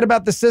what I said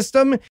about the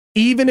system?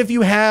 Even if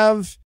you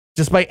have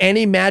just by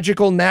any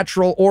magical,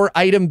 natural, or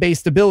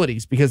item-based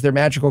abilities, because they're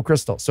magical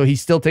crystals. So he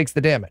still takes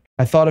the damage.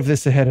 I thought of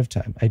this ahead of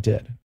time. I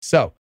did.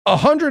 So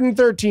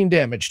 113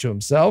 damage to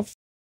himself.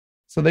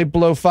 So they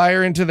blow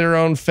fire into their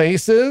own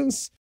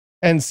faces.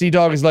 And Sea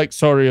Dog is like,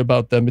 sorry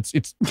about them.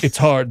 It's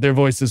hard. Their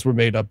voices were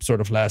made up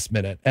sort of last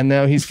minute. And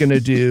now he's going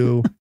to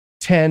do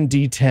 10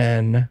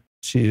 d10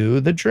 to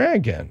the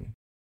dragon.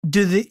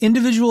 Do the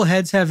individual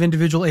heads have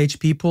individual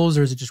HP pools,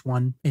 or is it just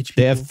one HP?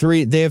 They have pool?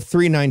 3. They have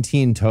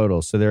 319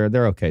 total, so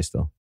they're okay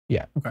still.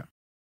 Yeah. Okay.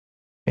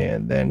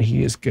 And then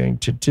he is going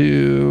to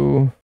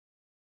do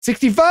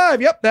 65.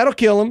 Yep, that'll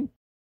kill him.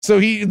 So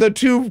the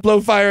two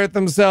blow fire at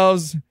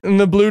themselves, and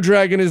the blue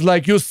dragon is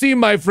like, you'll see,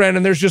 my friend.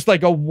 And there's just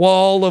like a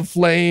wall of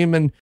flame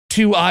and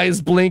 2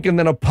 eyes blink, and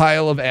then a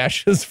pile of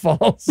ashes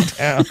falls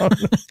down.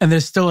 And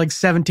there's still like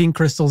 17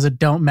 crystals that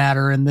don't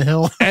matter in the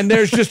hill. And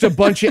there's just a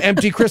bunch of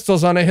empty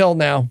crystals on a hill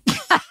now.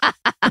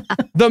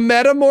 The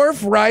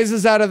metamorph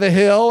rises out of the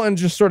hill and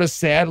just sort of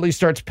sadly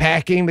starts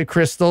packing the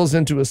crystals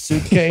into a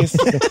suitcase.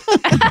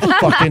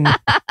 Fucking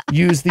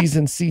use these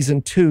in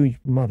season 2, you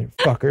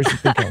motherfuckers. You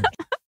think I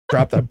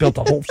dropped that, built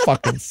a whole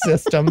fucking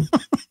system.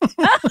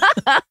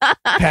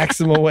 Packs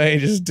them away,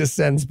 just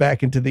descends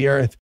back into the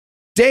earth.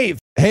 Dave.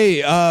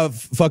 Hey,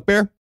 fuck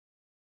bear.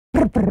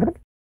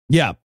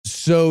 Yeah.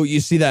 So you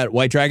see that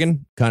white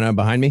dragon kind of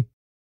behind me?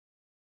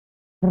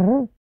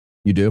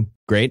 You do?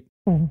 Great.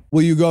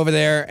 Will you go over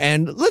there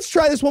and let's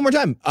try this one more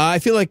time? I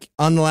feel like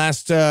on the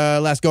last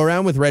go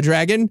around with red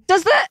dragon.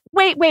 does that...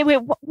 Wait,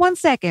 1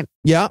 second.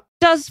 Yeah.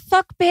 Does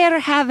Fuck Bear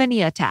have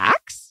any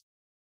attacks?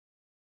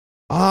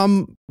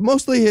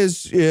 Mostly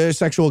his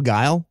sexual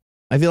guile,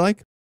 I feel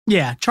like.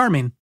 Yeah,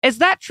 charming. Is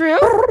that true?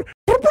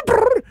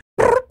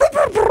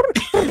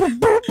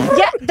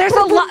 Yeah, there's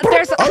a lot.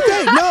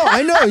 Okay, no,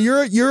 I know.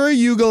 You're a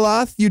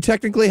Yugoloth. You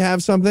technically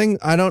have something.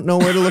 I don't know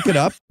where to look it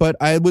up, but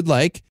I would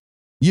like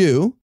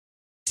you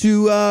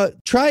to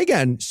try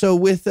again. So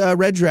with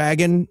Red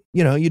Dragon,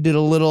 you did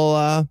a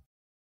little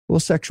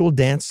sexual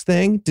dance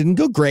thing. Didn't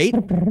go great.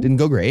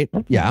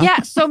 Yeah. Yeah,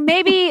 so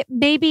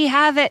maybe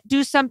have it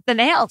do something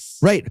else.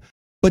 Right.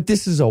 But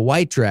this is a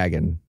white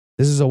dragon.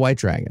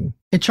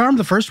 It charmed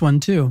the first one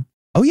too.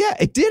 Oh yeah,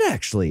 it did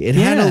actually. It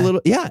had a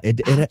little. Yeah.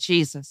 Oh,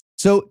 Jesus.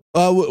 So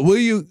will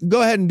you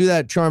go ahead and do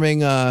that charming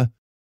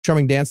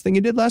dance thing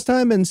you did last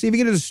time and see if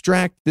you can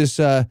distract this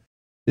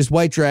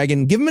white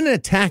dragon? Give him an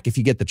attack if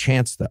you get the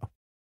chance, though.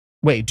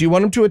 Wait, do you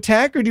want him to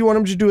attack or do you want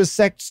him to do a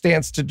sex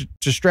dance to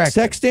distract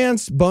him? Sex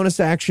dance, bonus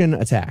action,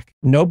 attack.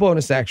 No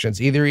bonus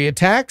actions. Either he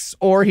attacks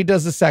or he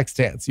does a sex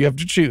dance. You have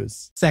to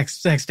choose. Sex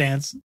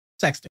dance.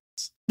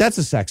 That's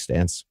a sex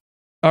dance.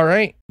 All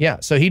right. Yeah.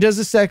 So he does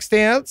a sex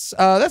dance.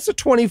 That's a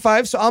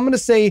 25. So I'm going to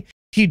say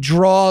he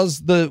draws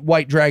the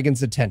white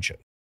dragon's attention.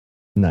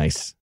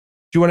 Nice.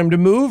 Do you want him to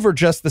move or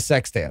just the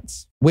sex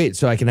dance? Wait,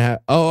 so I can have...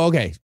 Oh,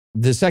 okay.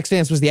 The sex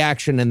dance was the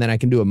action, and then I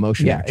can do a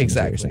motion Yeah, action.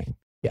 exactly. Is what you're saying.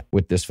 Yeah.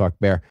 With this fuck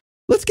bear.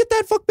 Let's get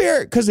that fuck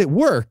bear, because it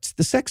worked.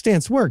 The sex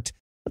dance worked.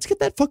 Let's get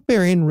that fuck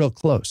bear in real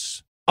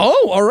close.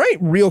 Oh, all right.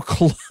 Real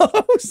close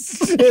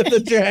to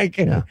the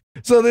dragon. Yeah.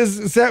 So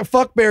this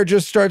fuck bear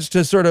just starts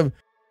to sort of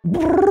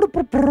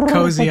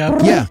Cozy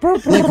up. Yeah,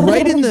 like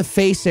right in the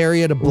face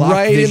area to block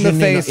right in the vision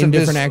face in of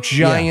this different action.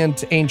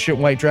 giant ancient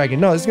white dragon.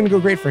 No, this is going to go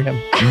great for him.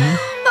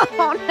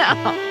 Oh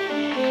no.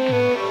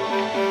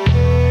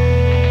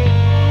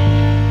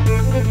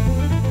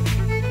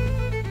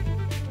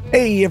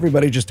 Hey,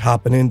 everybody, just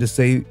hopping in to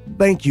say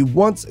thank you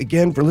once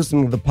again for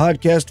listening to the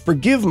podcast.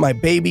 Forgive my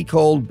baby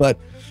cold, but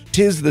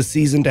 'tis the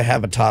season to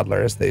have a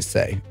toddler, as they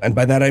say. And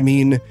by that I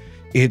mean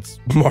it's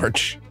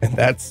March, and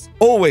that's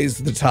always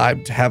the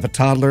time to have a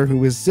toddler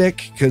who is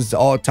sick, because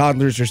all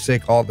toddlers are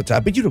sick all the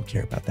time. But you don't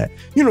care about that.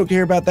 You don't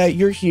care about that.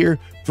 You're here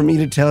for me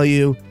to tell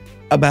you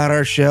about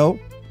our show.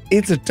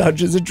 It's a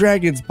Dungeons and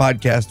Dragons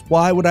podcast.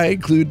 Why would I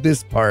include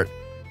this part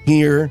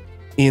here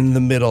in the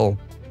middle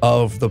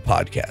of the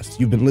podcast?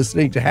 You've been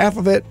listening to half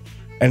of it,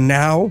 and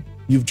now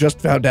you've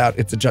just found out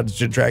it's a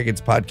Dungeons and Dragons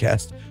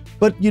podcast.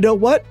 But you know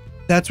what?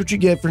 That's what you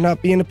get for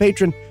not being a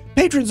patron.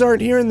 Patrons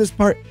aren't hearing this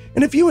part.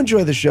 And if you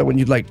enjoy the show and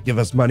you'd like to give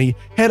us money,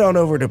 head on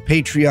over to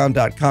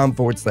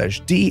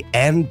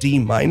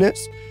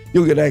patreon.com/DnD-.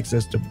 You'll get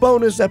access to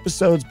bonus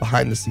episodes,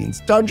 behind the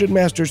scenes Dungeon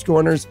Masters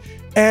Corners,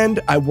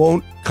 and I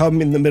won't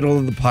come in the middle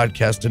of the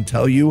podcast and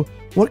tell you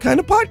what kind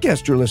of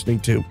podcast you're listening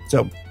to.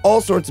 So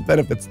all sorts of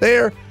benefits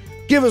there.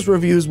 Give us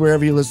reviews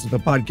wherever you listen to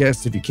the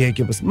podcast if you can't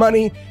give us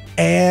money.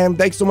 And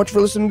thanks so much for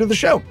listening to the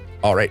show.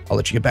 All right, I'll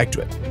let you get back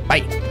to it.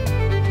 Bye.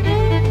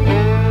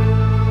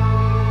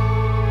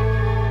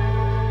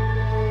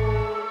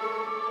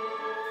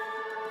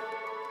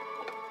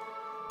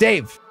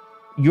 Dave,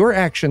 your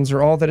actions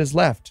are all that is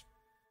left.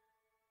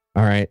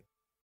 All right.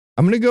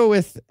 I'm going to go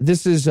with,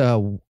 this is a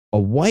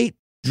white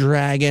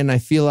dragon. I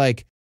feel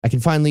like I can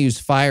finally use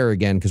fire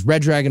again, because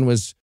red dragon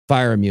was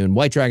fire immune.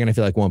 White dragon, I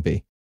feel like won't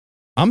be.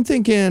 I'm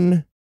thinking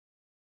I'm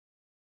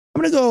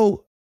going to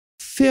go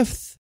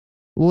 5th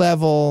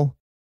level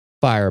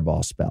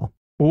fireball spell.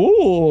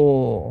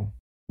 Ooh.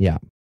 Yeah.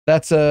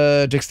 That's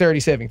a dexterity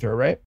saving throw,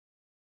 right?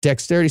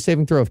 Dexterity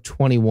saving throw of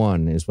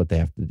 21 is what they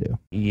have to do.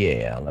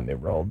 Yeah, let me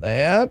roll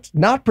that.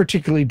 Not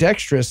particularly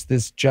dexterous,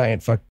 this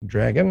giant fucking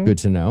dragon. Good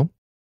to know.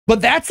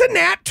 But that's a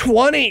nat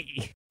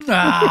 20.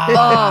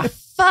 Oh,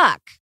 fuck.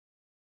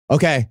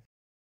 Okay.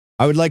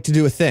 I would like to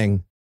do a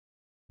thing.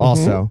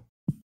 Also,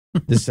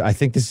 I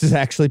think this is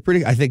actually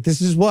pretty. I think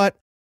this is what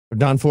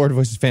Don Ford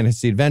voices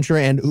Fantasy Adventure,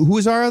 and who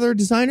is our other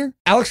designer?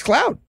 Alex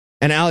Cloud.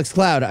 And Alex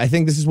Cloud. I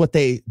think this is what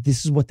they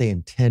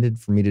intended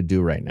for me to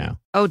do right now.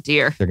 Oh,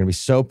 dear. They're going to be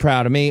so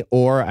proud of me,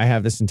 or I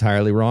have this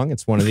entirely wrong.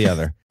 It's one or the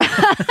other.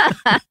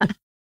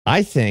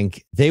 I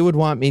think they would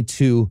want me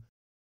to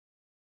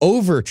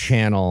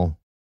over-channel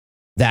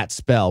that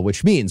spell,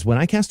 which means when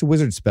I cast a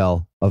wizard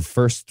spell of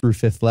 1st through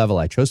 5th level,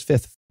 I chose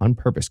 5th on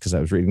purpose because I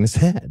was reading this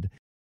ahead.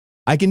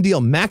 I can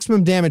deal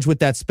maximum damage with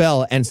that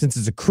spell, and since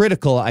it's a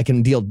critical, I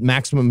can deal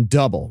maximum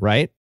double,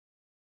 right?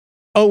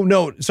 Oh,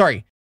 no,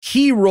 sorry.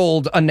 He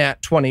rolled a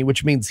nat 20,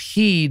 which means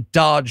he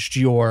dodged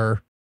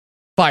your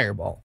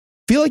fireball.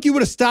 Feel like you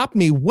would have stopped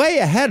me way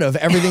ahead of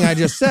everything I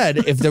just said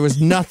if there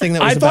was nothing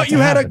that was I thought you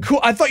had happen.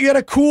 I thought you had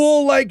a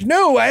cool, like,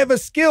 no, I have a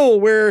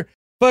skill where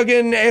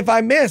fucking if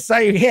I miss,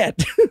 I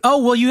hit.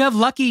 Oh, well, you have the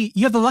lucky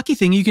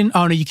thing. You can,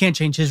 oh no, you can't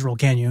change his roll,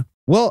 can you?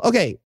 Well,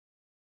 okay.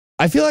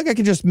 I feel like I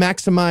could just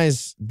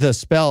maximize the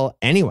spell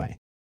anyway.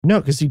 No,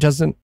 because you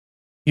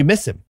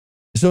miss him.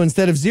 So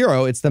instead of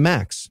 0, it's the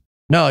max.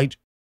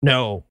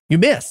 No, you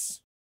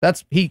miss.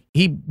 That's he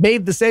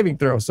made the saving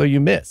throw, so you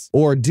miss.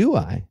 Or do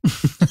I?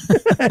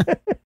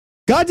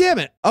 God damn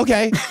it.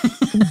 Okay.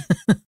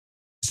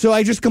 So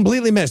I just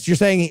completely missed. You're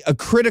saying a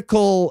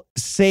critical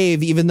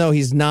save, even though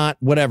he's not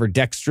whatever,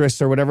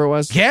 dexterous or whatever it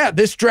was? Yeah,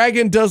 this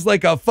dragon does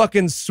like a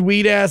fucking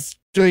sweet ass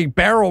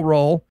barrel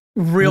roll.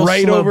 Real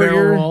right slow over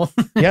barrel roll.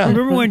 Yeah.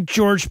 Remember when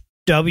George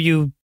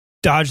W.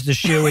 dodged the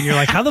shoe and you're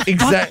like, how the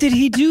fuck did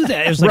he do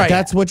that? It was like, Right.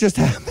 That's what just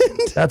happened.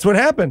 That's what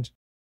happened.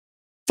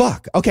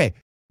 Fuck. Okay.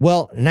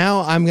 Well,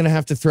 now I'm going to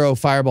have to throw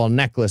Fireball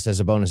Necklace as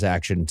a bonus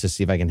action to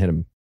see if I can hit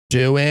him.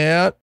 Do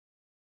it.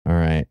 All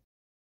right.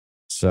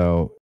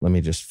 So let me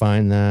just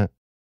find that.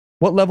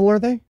 What level are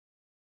they?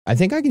 I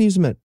think I can use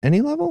them at any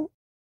level.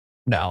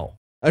 No.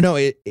 Oh, no.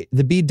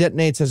 The bead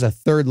detonates as a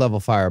 3rd level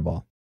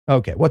fireball.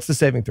 Okay. What's the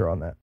saving throw on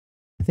that?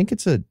 I think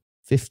it's a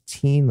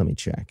 15. Let me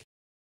check.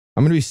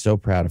 I'm going to be so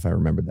proud if I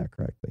remembered that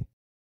correctly.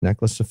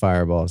 Necklace of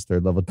Fireballs,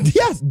 3rd level.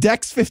 Yes,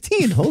 Dex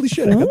 15. Holy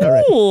shit, I got that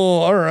right. Ooh,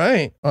 all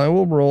right. I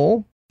will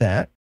roll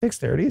that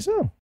dexterity.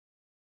 So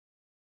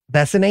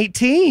that's an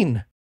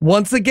 18.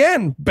 Once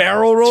again,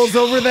 barrel rolls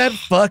over that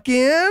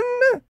fucking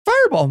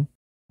fireball.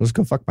 Let's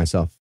go fuck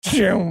myself.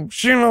 Shoo,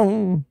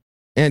 shoo.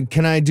 And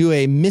can I do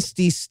a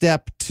Misty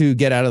Step to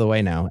get out of the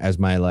way now as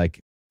my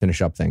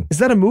finish up thing? Is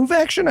that a move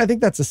action? I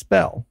think that's a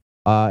spell.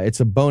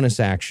 It's a bonus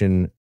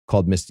action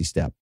called Misty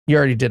Step. You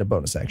already did a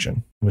bonus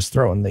action. Was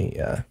throwing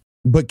the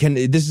But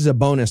this is a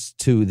bonus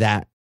to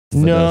that? For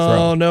the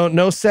throw.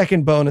 No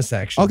second bonus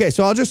action. Okay,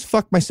 so I'll just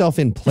fuck myself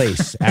in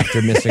place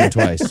after missing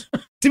twice.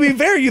 To be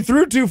fair, you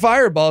threw 2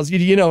 fireballs.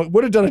 You know,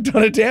 would have done a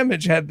ton of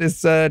damage had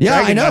this dragon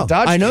I know. not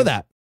dodged I know you.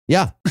 that.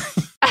 Yeah.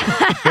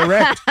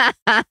 Correct.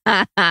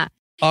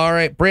 All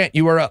right, Brant,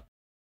 you are up.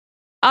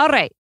 All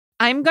right.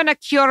 I'm going to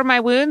cure my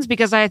wounds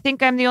because I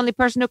think I'm the only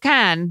person who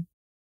can.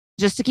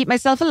 Just to keep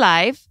myself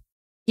alive.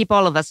 Keep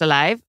all of us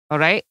alive. All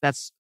right.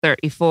 That's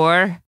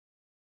 34.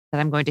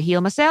 Then I'm going to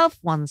heal myself.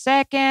 1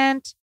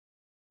 second.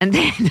 And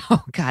then,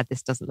 oh God,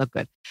 this doesn't look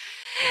good.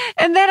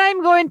 And then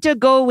I'm going to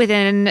go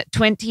within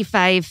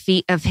 25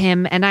 feet of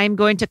him and I'm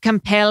going to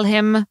compel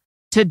him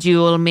to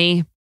duel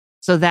me.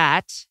 So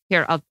that,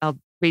 here, I'll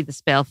read the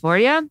spell for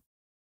you.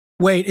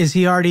 Wait, is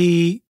he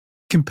already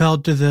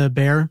compelled to the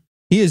bear?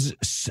 He is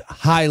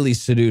highly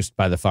seduced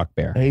by the fuck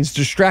bear. He's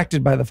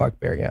distracted by the fuck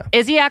bear, yeah.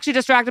 Is he actually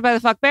distracted by the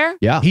fuck bear?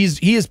 Yeah.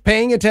 He is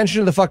paying attention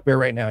to the fuck bear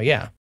right now,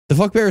 yeah. The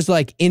fuck bear is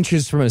like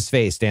inches from his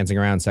face, dancing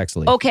around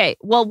sexily. Okay,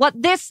 well, what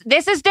this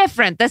is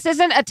different. This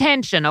isn't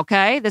attention,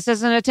 okay? This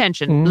isn't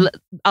attention.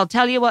 Mm-hmm. I'll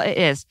tell you what it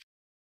is.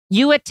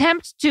 You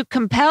attempt to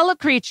compel a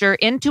creature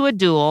into a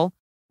duel.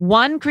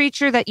 One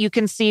creature that you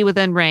can see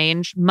within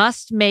range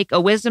must make a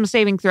wisdom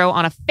saving throw.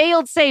 On a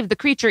failed save, the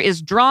creature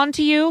is drawn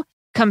to you,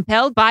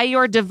 compelled by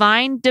your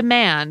divine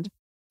demand.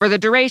 For the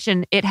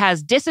duration, it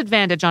has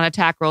disadvantage on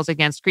attack rolls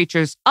against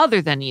creatures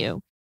other than you,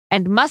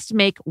 and must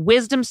make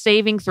wisdom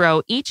saving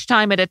throw each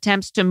time it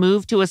attempts to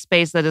move to a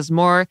space that is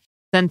more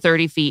than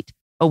 30 feet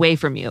away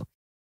from you.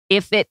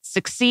 If it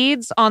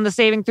succeeds on the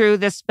saving throw,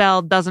 this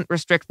spell doesn't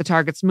restrict the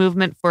target's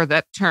movement for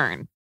that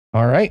turn.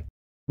 All right.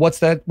 What's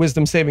that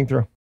wisdom saving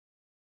throw?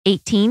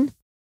 18.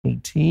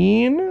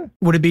 18?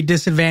 Would it be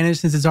disadvantaged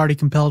since it's already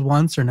compelled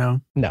once or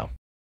no? No.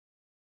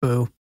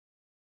 Boo.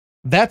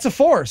 That's a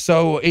 4.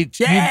 So it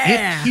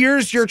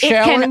hears your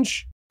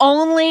challenge.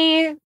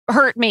 Only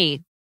hurt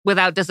me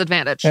without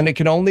disadvantage. And it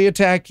can only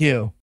attack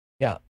you.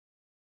 Yeah.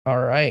 All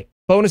right.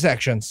 Bonus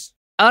actions.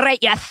 All right,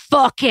 you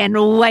fucking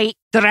white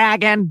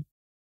dragon.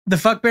 The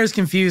fuck bear's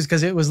confused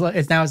because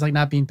it's now like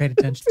not being paid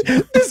attention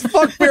to. This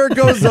fuck bear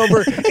goes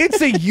over.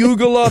 It's a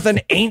Yugoloth, an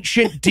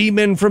ancient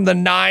demon from the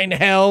 9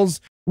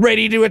 hells,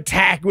 ready to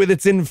attack with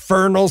its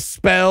infernal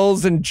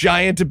spells and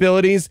giant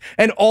abilities.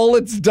 And all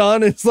it's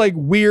done is like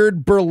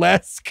weird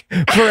burlesque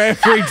for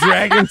every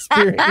dragon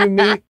spirit you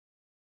meet.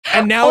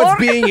 And now it's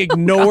being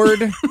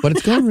ignored. But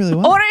it's going really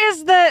well. Or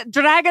is the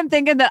dragon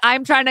thinking that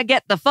I'm trying to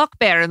get the fuck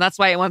bear and that's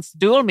why it wants to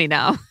duel me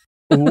now?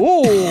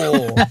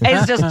 Ooh.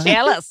 It's just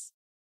jealous.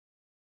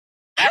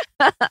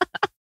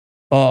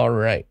 All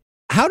right.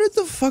 How did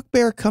the fuck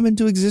bear come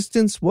into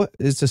existence? What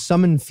is a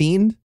summon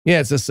fiend?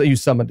 Yeah, you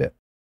summoned it.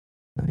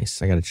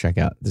 Nice. I got to check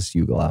out this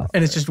Yugoloth.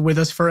 And it's just with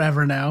us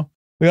forever now.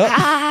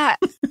 Yeah.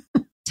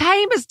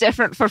 Time is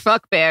different for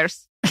fuck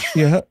bears.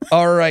 Yeah.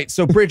 All right.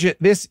 So Bridget,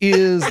 this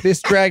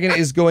dragon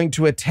is going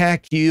to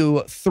attack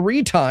you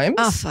 3 times.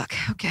 Oh, fuck.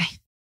 Okay.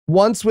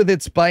 Once with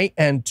its bite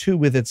and 2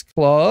 with its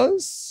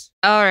claws.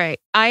 All right.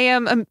 I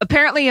am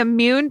apparently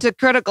immune to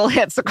critical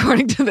hits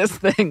according to this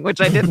thing, which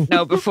I didn't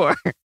know before.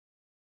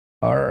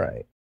 All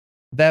right.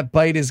 That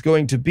bite is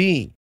going to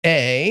be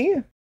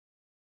a...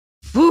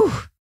 Whew.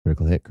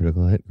 Critical hit,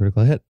 critical hit,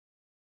 critical hit.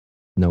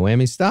 No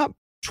whammy, stop.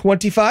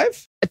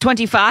 25? A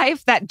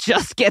 25? That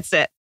just gets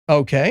it.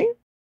 Okay.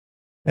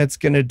 That's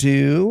going to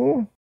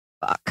do...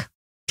 Fuck.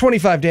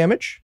 25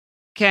 damage.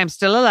 Okay, I'm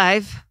still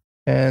alive.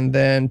 And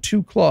then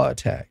 2 claw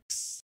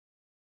attacks.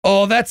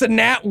 Oh, that's a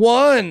nat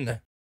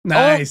 1.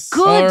 Nice. Oh,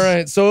 good. All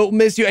right, so it'll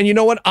miss you. And you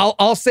know what?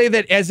 I'll say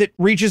that as it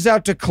reaches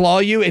out to claw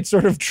you, it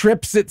sort of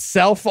trips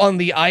itself on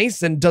the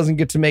ice and doesn't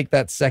get to make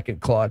that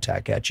second claw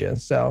attack at you.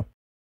 So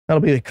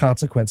that'll be the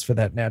consequence for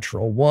that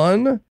natural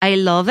 1. I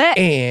love it.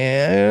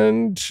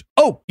 And,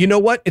 oh, you know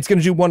what? It's going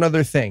to do one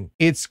other thing.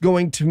 It's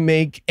going to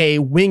make a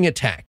wing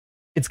attack.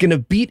 It's going to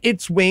beat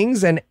its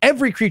wings, and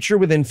every creature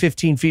within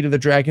 15 feet of the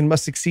dragon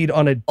must succeed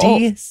on a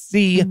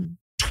DC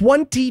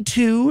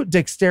 22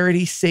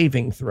 dexterity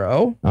saving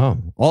throw. Oh,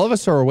 all of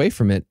us are away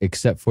from it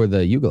except for the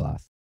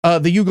Yugoloth.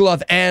 The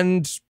Yugoloth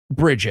and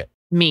Bridget.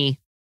 Me.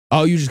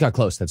 Oh, you just got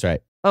close. That's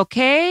right.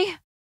 Okay.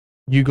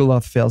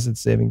 Yugoloth fails its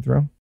saving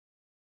throw.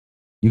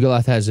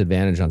 Yugoloth has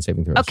advantage on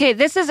saving throws. Okay,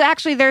 this is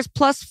actually, there's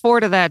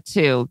 +4 to that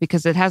too,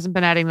 because it hasn't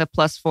been adding the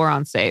 +4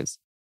 on saves.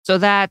 So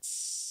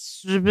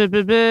that's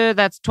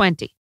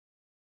 20.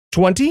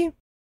 20?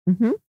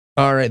 Mm-hmm.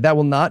 All right, that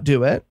will not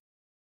do it.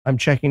 I'm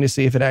checking to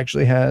see if it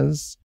actually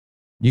has...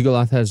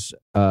 Yugoloth has,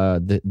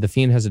 the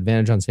fiend has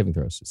advantage on saving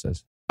throws, it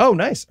says. Oh,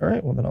 nice. All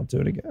right, well then I'll do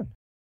it again.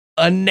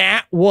 A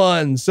nat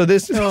 1. So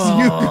this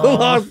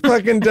Yugoloth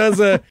fucking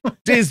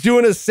is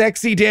doing a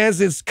sexy dance.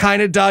 It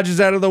kind of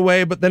dodges out of the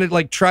way, but then it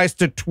like tries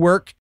to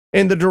twerk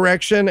in the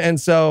direction. And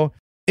so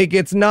it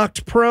gets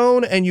knocked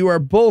prone and you are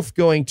both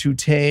going to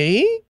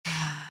take,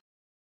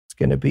 it's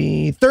going to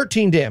be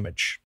 13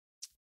 damage.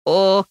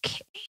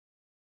 Okay.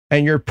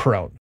 And you're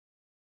prone.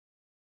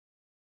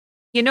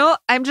 You know,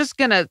 I'm just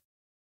gonna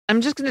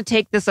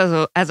take this as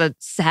a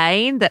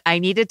sign that I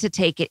needed to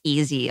take it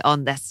easy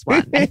on this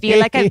one. I feel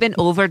like I've been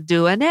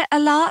overdoing it a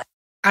lot.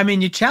 I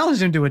mean, you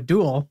challenged him to a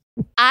duel.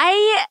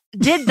 I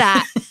did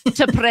that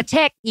to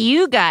protect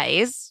you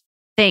guys.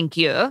 Thank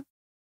you.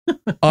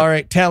 All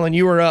right, Talon,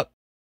 you are up.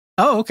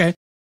 Oh, okay.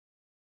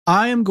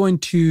 I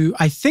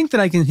think that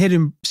I can hit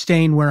him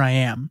staying where I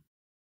am.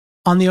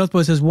 On the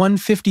Oathbow, it says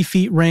 150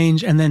 feet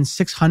range and then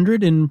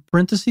 600 in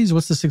parentheses.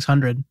 What's the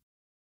 600?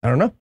 I don't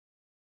know.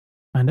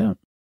 Find out.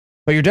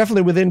 But you're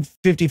definitely within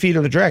 50 feet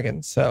of the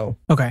dragon, so.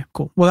 Okay,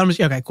 cool. Well,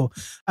 okay, cool.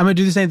 I'm going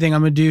to do the same thing.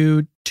 I'm going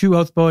to do 2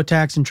 Oathbow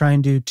attacks and try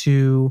and do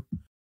 2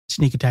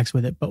 sneak attacks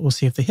with it, but we'll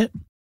see if they hit.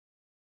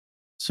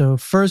 So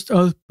first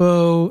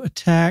Oathbow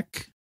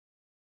attack.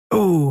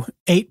 Oh,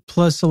 8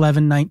 plus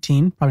 11,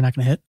 19. Probably not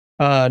going to hit.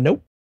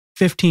 Nope.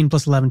 15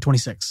 plus 11,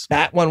 26.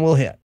 That one will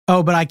hit.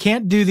 Oh, but I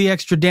can't do the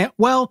extra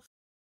well,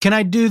 can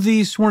I do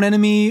the sworn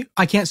enemy?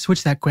 I can't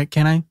switch that quick,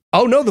 can I?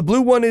 Oh, no, the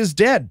blue one is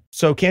dead.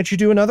 So can't you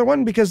do another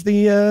one because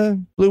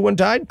the blue one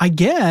died? I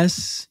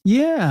guess.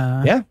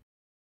 Yeah. Yeah.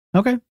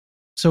 Okay.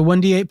 So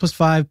 1d8 plus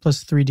 5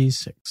 plus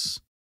 3d6.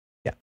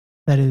 Yeah.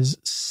 That is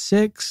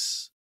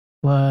 6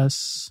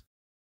 plus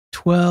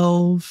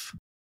 12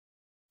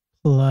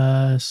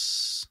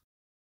 plus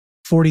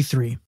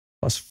 43.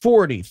 Plus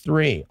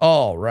 43.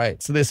 All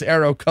right. So this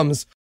arrow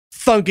comes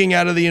thunking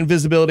out of the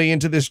invisibility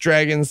into this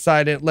dragon's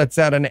side. It lets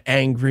out an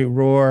angry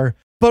roar.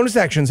 Bonus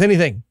actions,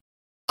 anything?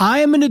 I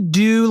am going to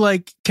do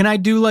can I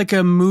do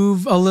a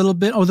move a little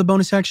bit? Oh, the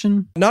bonus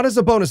action? Not as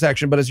a bonus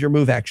action, but as your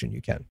move action,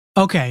 you can.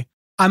 Okay.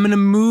 I'm going to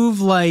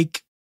move I'm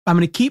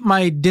going to keep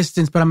my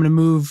distance, but I'm going to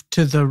move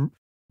to the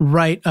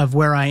right of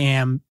where I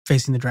am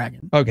facing the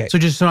dragon. Okay. So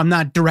just so I'm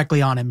not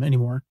directly on him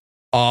anymore.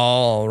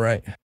 All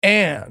right.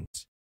 And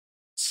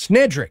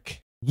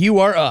Snedrick, you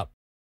are up.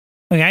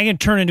 Okay, I can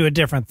turn into a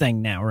different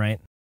thing now, right?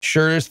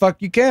 Sure as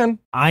fuck you can.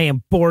 I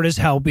am bored as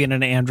hell being an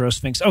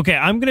Androsphinx. Okay,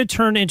 I'm going to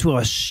turn into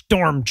a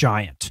storm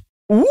giant.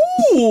 Ooh.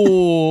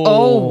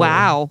 Oh,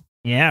 wow.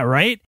 Yeah,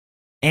 right?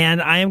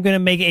 And I am going to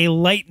make a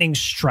lightning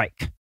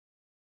strike.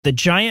 The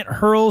giant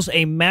hurls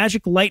a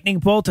magic lightning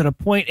bolt at a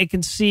point it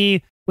can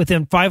see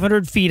within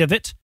 500 feet of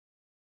it.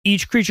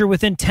 Each creature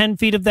within 10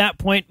 feet of that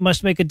point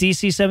must make a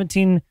DC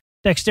 17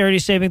 dexterity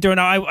saving throw.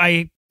 Now,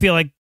 I feel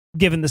like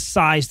given the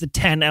size, the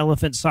 10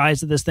 elephant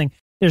size of this thing,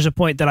 there's a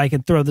point that I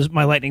can throw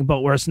my lightning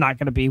bolt where it's not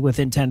going to be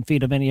within 10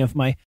 feet of any of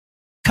my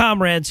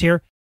comrades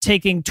here,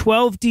 taking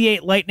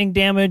 12d8 lightning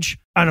damage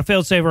on a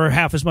failed save or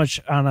half as much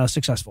on a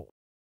successful.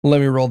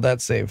 Let me roll that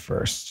save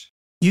first.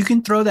 You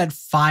can throw that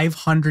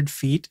 500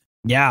 feet.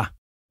 Yeah.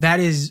 That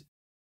is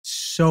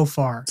so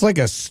far. It's like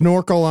a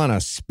snorkel on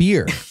a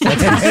spear.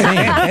 That's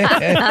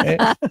insane.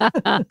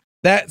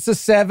 That's a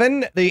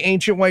 7. The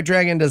ancient white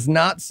dragon does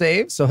not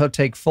save, so he'll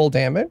take full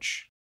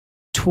damage.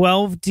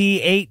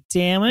 12d8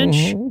 damage.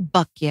 Mm-hmm.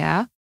 Fuck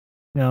yeah.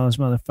 Those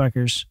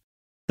motherfuckers.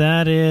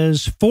 That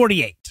is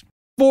 48.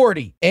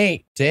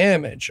 48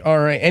 damage. All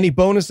right. Any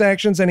bonus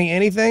actions?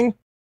 Anything?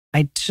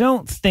 I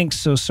don't think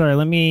so. Sorry,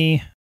 let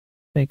me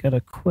take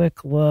a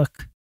quick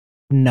look.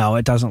 No,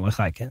 it doesn't look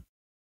like it.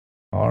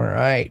 All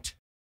right.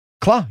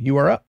 Claw, you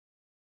are up.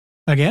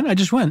 Again, I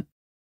just went.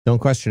 Don't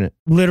question it.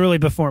 Literally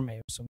before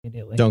me, so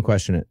immediately. Don't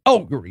question it.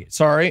 Oh,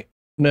 sorry.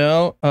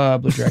 No,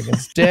 Blue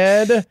Dragon's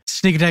dead.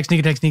 Sneak attack, sneak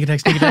attack, sneak attack,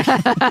 sneak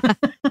attack.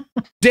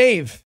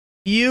 Dave,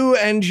 you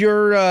and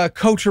your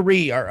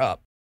coterie are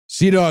up.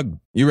 Sea Dog,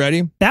 you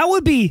ready? That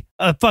would be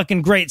a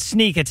fucking great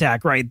sneak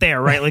attack right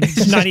there, right? Like,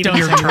 it's not even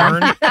your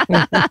turn.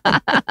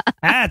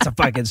 That's a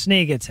fucking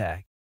sneak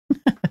attack.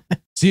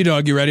 Sea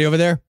Dog, you ready over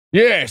there?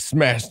 Yes,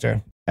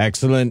 master.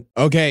 Excellent.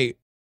 Okay,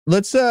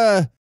 let's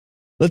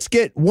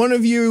get one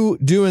of you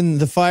doing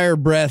the fire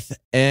breath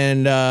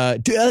and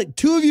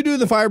two of you doing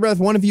the fire breath,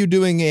 one of you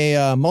doing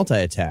a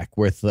multi-attack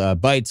with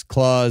bites,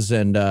 claws,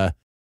 and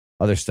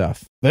other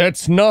stuff.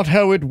 That's not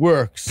how it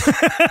works.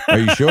 Are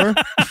you sure?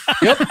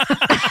 Yep.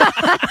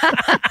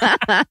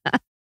 I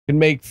can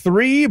make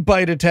 3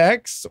 bite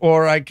attacks,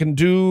 or I can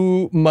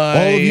do my...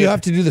 All of you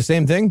have to do the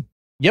same thing?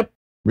 Yep.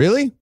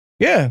 Really?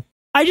 Yeah.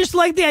 I just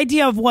like the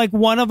idea of like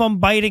one of them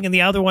biting and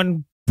the other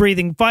one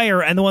breathing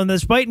fire, and the one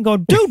that's biting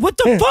going, dude, what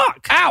the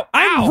fuck? Ow!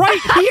 I'm right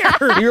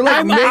here. You're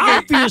like I'm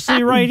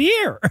obviously right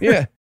here.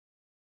 Yeah.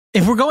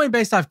 If we're going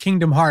based off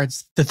Kingdom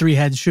Hearts, the 3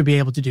 heads should be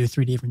able to do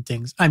 3 different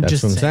things.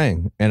 That's what I'm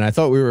saying. And I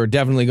thought we were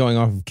definitely going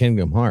off of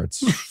Kingdom Hearts.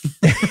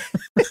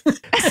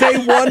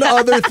 Say one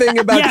other thing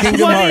about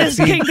Kingdom what Hearts.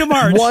 is Kingdom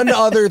Hearts? One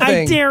other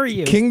thing. I dare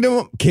you.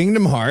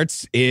 Kingdom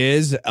Hearts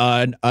is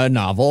a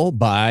novel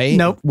by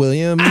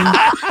William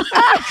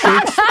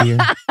Shakespeare.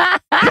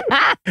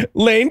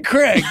 Lane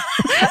Craig.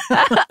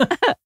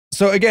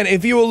 So again,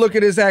 if you will look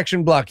at his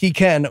action block, he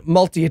can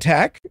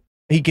multi-attack,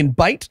 he can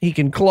bite, he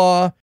can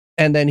claw,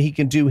 and then he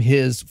can do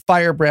his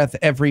fire breath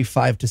every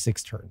 5 to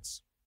 6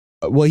 turns.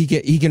 Well,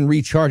 he can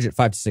recharge it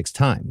 5 to 6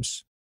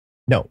 times.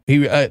 No,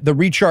 the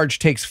recharge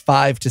takes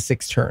 5 to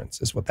 6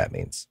 turns, is what that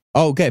means.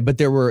 Oh, okay, but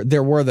there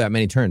were that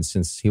many turns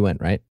since he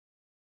went, right?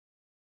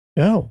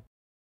 No.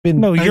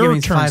 No, your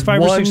turns.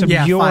 5 or 6 of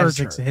your 5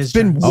 6 of his It's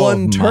been turns.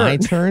 one turn. My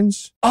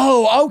turns?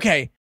 Oh,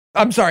 okay.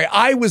 I'm sorry.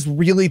 I was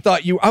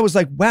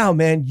like, wow,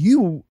 man,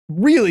 you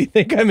really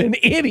think I'm an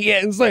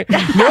idiot. It's like,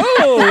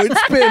 no,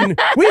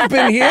 we've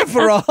been here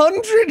for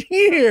 100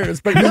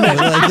 years. But no,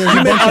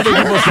 you meant other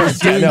people's turns.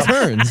 Doing No.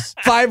 turns.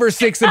 5 or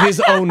 6 of his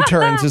own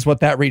turns is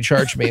what that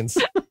recharge means.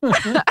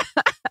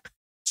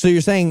 So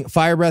you're saying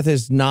fire breath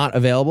is not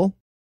available?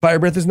 Fire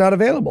breath is not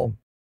available.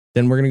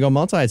 Then we're going to go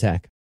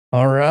multi-attack.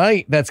 All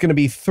right. That's going to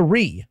be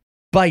 3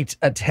 bite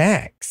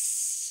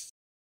attacks.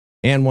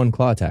 And 1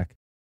 claw attack.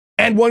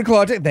 And 1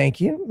 claw attack. Thank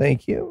you.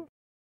 Thank you.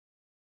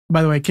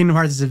 By the way, Kingdom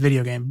Hearts is a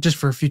video game, just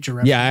for future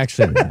reference. Yeah, I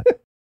actually knew that.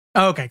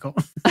 Oh, okay, cool.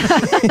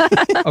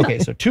 Okay,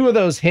 so 2 of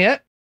those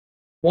hit.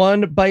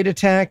 1 bite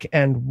attack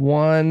and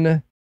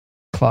 1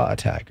 claw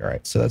attack. All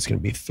right, so that's going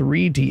to be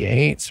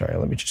 3d8. Sorry,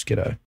 let me just get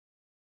a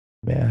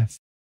math.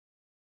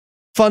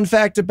 Fun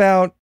fact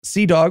about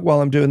Sea Dog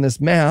while I'm doing this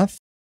math.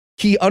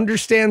 He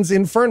understands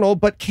Infernal,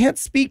 but can't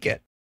speak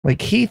it.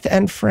 Like Heath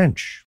and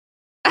French.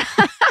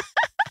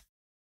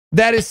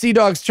 That is Sea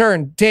Dog's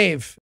turn.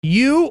 Dave,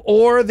 you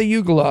or the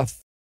Yugoloth?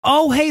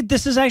 Oh, hey,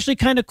 this is actually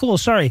kind of cool.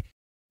 Sorry.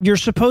 You're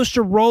supposed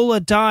to roll a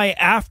die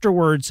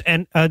afterwards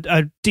and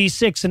a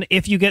d6. And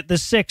if you get the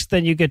 6,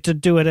 then you get to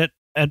do it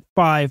at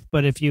 5.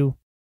 But if you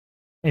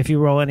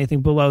roll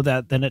anything below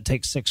that, then it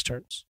takes 6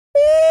 turns.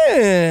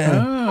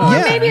 Yeah. Oh.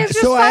 Or maybe it's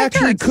just so 5 I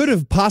actually turns. could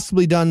have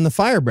possibly done the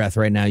fire breath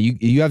right now.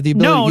 You have the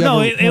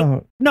ability.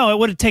 No, it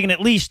would have taken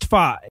at least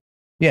 5.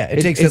 Yeah,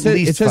 it takes at least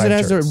 5 It says it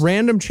has turns. a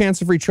random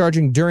chance of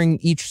recharging during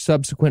each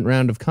subsequent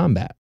round of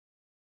combat.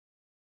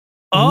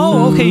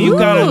 Oh, okay. You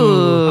got it.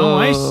 Ooh. Oh,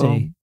 I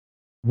see.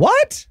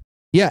 What?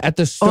 Yeah, at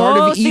the start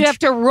Oh, of so each you have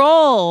to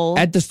roll.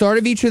 at the start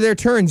of each of their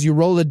turns, you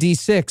roll a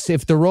d6.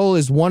 If the roll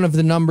is one of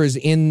the numbers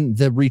in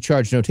the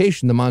recharge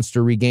notation, the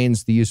monster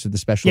regains the use of the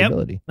special Yep.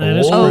 ability. That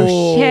is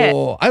Oh, correct.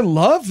 shit. I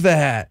love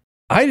that.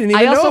 I didn't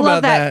even I also know about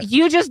love that.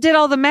 You just did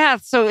all the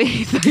math, so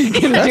you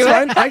can That's do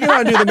fine. it. I can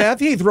undo the math.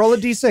 Heath, roll a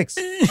d6.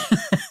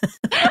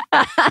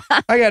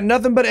 I got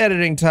nothing but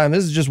editing time.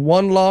 This is just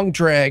one long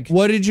drag.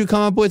 What did you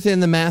come up with in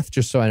the math,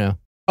 just so I know?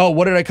 Oh,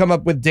 what did I come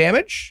up with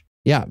damage?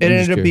 Yeah. It I'm just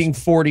ended up curious. being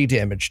 40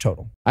 damage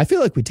total. I feel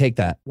like we take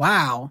that.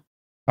 Wow.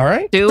 All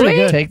right. Do Pretty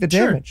we? good. Take the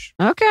Sure. damage.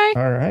 Okay.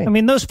 All right. I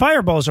mean, those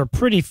fireballs are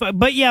pretty fun.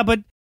 But yeah,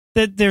 but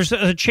there's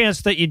a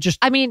chance that you just...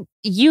 I mean,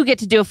 you get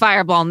to do a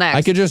fireball next.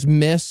 I could just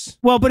miss.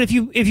 Well, but if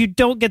you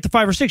don't get the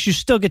 5 or 6, you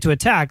still get to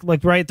attack.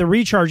 Like, right? The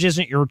recharge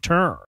isn't your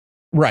turn.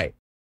 Right.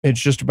 It's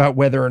just about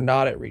whether or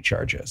not it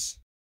recharges.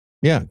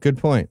 Yeah, good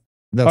point.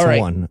 That's All a right.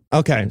 1.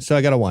 Okay, so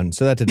I got a 1.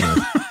 So that didn't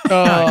work.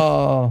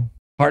 Oh,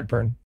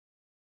 heartburn.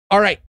 All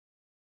right.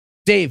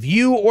 Dave,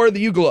 you or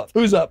the Yugoloth?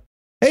 Who's up?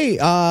 Hey,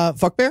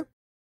 fuck bear?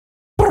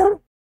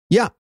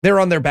 Yeah. They're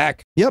on their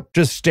back. Yep.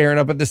 Just staring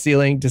up at the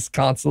ceiling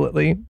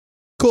disconsolately.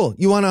 Cool.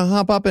 You want to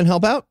hop up and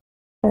help out?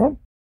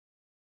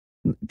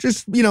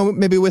 Just,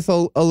 maybe with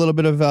a little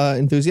bit of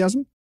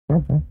enthusiasm?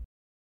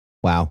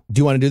 Wow. Do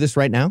you want to do this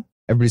right now?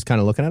 Everybody's kind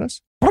of looking at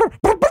us.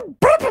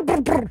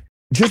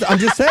 I'm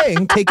just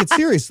saying, take it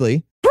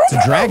seriously. It's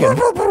a dragon.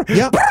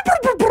 Yeah.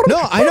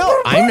 No,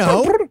 I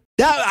know.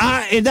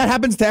 That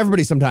happens to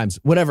everybody sometimes.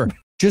 Whatever.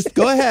 Just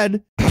go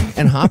ahead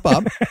and hop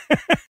up.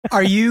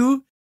 Are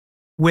you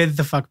with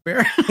the fuck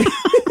bear?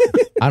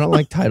 I don't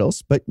like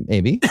titles, but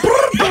maybe.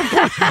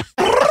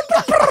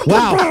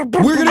 Wow.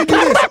 We're going to do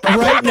this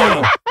right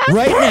now.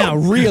 Right now.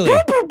 Really.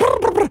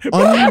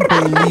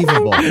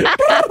 Unbelievable.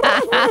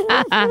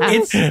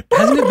 Hasn't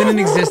it been in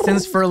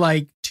existence for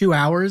like 2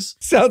 hours?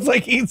 Sounds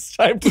like Heath's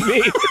time to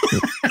me.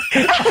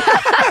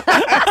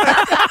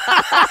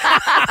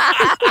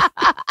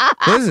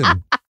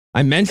 Listen,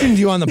 I mentioned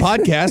you on the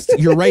podcast.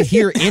 You're right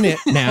here in it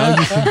now.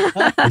 You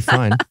should be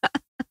fine.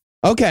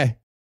 Okay.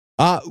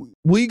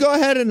 Will you go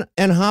ahead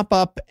and hop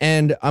up,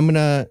 and I'm going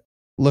to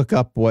look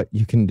up what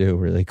you can do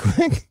really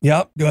quick.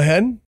 Yep. Go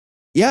ahead.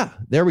 Yeah,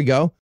 there we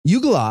go.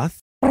 Yugoloth.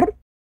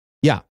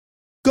 Yeah.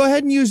 Go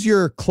ahead and use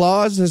your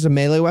claws as a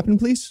melee weapon,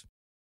 please.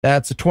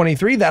 That's a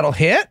 23. That'll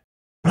hit.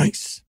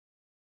 Nice.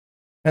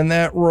 And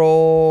that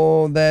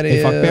roll, that Hey,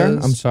 is... fuck bear,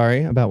 I'm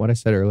sorry about what I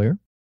said earlier.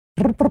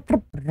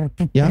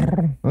 Yeah.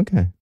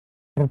 Okay.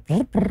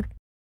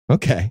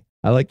 Okay.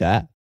 I like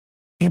that.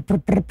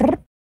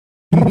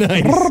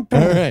 Nice. All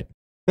right.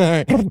 All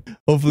right.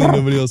 Hopefully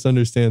nobody else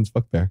understands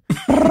fuck bear.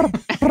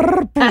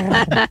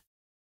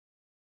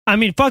 I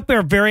mean, fuck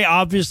bear very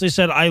obviously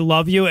said, "I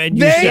love you," and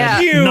you said,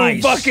 Thank you,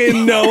 "Nice."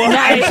 fucking Noah.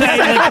 I'm saying,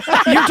 like,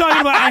 you're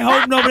talking about, I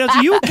hope nobody else.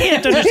 You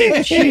can't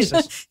understand.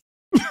 Jesus.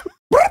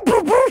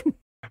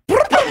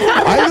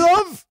 I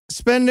love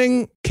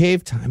spending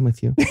cave time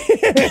with you.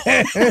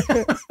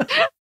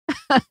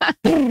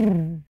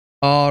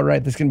 All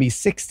right. That's going to be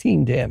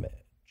 16 damage.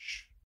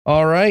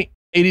 All right.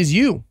 It is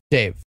you,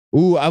 Dave.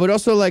 Ooh, I would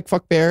also like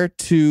fuck bear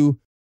to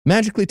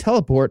magically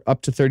teleport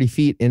up to 30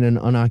 feet in an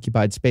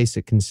unoccupied space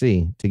it can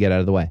see to get out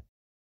of the way.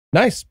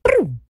 Nice.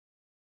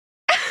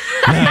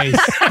 Nice.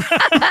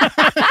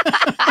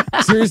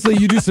 Seriously,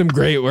 you do some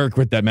great work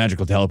with that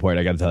magical teleport,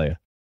 I got to tell you.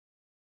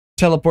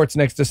 Teleports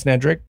next to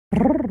Snedrick.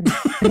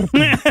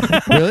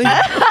 Really?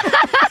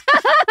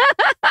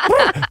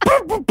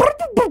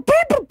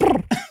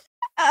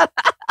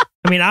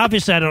 I mean,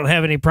 obviously, I don't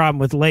have any problem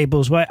with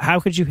labels. How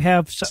could you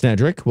have...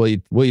 Snedrick,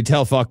 will you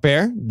tell fuck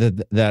bear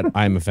that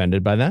I'm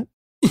offended by that?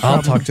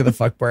 I'll talk to the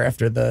fuck bear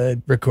after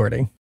the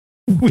recording.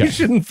 We Okay.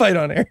 shouldn't fight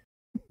on air.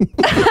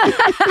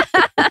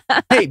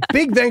 Hey,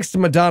 big thanks to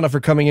Madonna for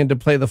coming in to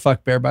play the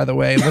fuck bear, by the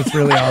way. That's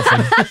really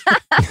awesome.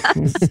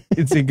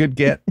 It's a good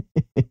get.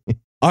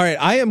 All right,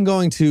 I am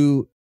going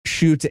to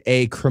shoot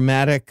a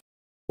chromatic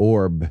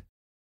orb.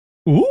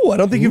 Ooh, I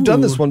don't think you've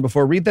done this one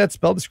before. Read that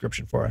spell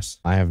description for us.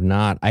 I have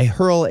not. I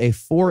hurl a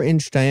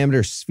 4-inch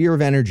diameter sphere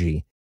of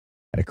energy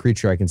at a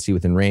creature I can see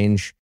within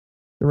range.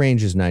 The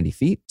range is 90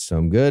 feet, so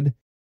I'm good.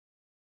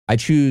 I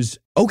choose,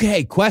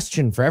 okay,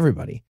 question for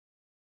everybody.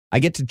 I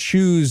get to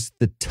choose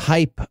the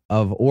type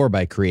of orb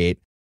I create.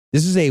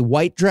 This is a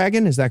white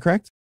dragon, is that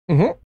correct?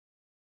 Mm-hmm.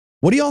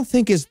 What do y'all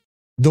think is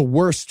the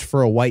worst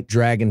for a white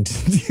dragon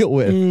to deal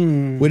with?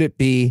 Would it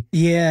be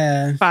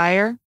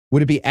Fire?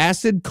 Would it be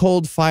acid,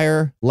 cold,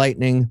 fire,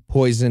 lightning,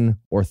 poison,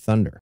 or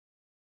thunder?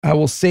 I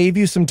will save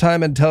you some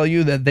time and tell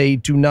you that they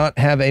do not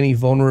have any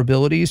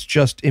vulnerabilities,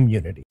 just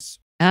immunities.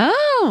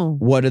 Oh.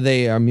 What are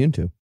they immune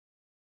to?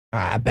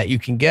 I bet you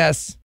can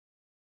guess.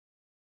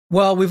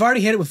 Well, we've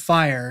already hit it with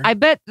fire. I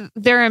bet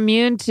they're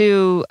immune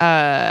to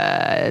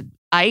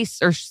ice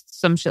or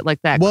some shit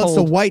like that. Well, Cold.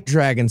 it's a white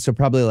dragon, so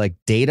probably like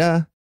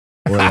data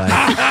or like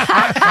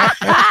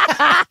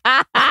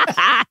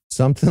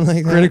something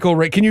like that. Critical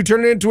race. Can you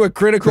turn it into a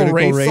critical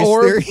race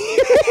orb? theory.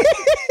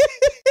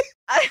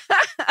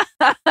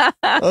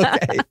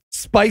 Okay.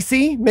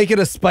 Spicy? Make it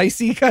a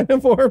spicy kind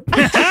of orb?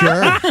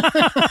 Sure. All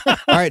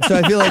right, so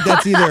I feel like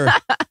that's either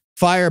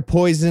fire,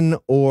 poison,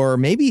 or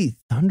maybe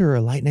thunder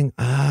or lightning.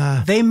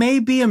 They may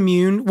be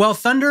immune. Well,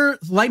 thunder,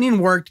 lightning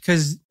worked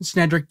because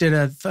Snedrick did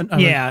a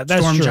That's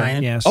storm true.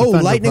 giant. Yeah, so Oh,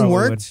 thunder lightning probably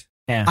worked? would.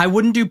 Yeah. I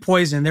wouldn't do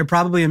poison. They're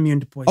probably immune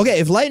to poison. Okay,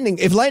 if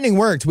lightning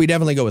worked, we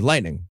definitely go with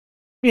lightning.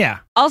 Yeah.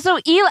 Also,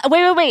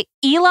 wait.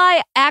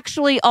 Eli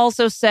actually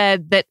also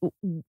said that,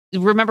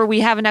 remember, we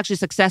haven't actually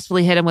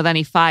successfully hit him with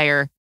any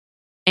fire.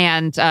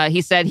 And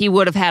he said he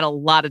would have had a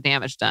lot of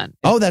damage done.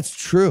 Oh, that's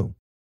true.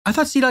 I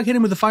thought Sea Dog hit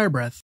him with the fire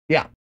breath.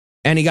 Yeah.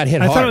 And he got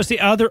hit I hard. thought it was the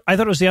other. I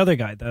thought it was the other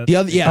guy. The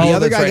other that's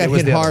guy right, it got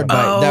was hit the other hard one.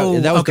 by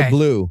that was okay. the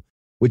blue,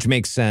 which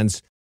makes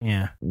sense.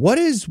 Yeah. What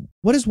is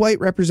white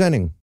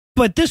representing?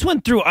 But this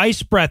one threw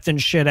ice breath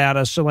and shit at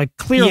us, so like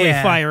clearly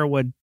Yeah. fire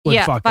would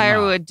Yeah, fuck fire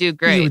him up. would do You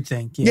great. would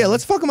think. Yeah,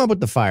 let's fuck him up with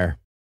the fire.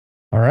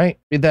 All right.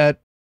 Read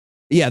that.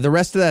 Yeah, the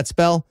rest of that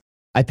spell,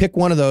 I pick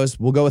one of those.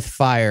 We'll go with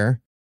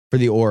fire for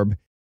the orb.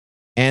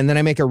 And then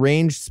I make a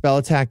ranged spell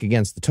attack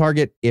against the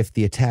target. If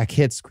the attack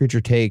hits,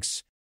 creature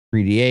takes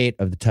 3d8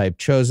 of the type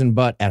chosen,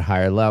 but at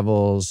higher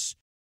levels,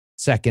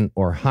 second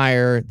or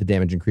higher, the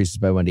damage increases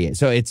by 1d8.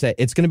 So it's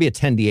going to be a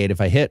 10d8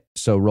 if I hit.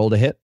 So roll to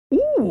hit.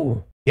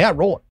 Ooh. Yeah,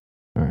 roll it.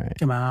 All right.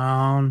 Come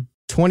on.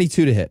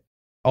 22 to hit.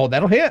 Oh,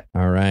 that'll hit.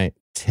 All right.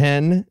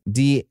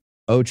 10d8.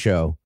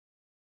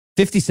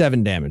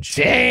 57 damage.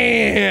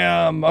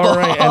 Damn. All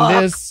right.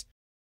 And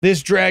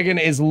this dragon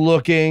is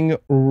looking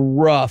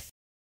rough.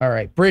 All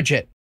right,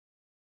 Bridget,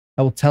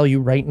 I will tell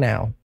you right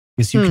now,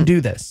 because you can do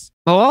this.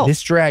 Oh.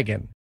 This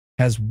dragon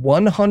has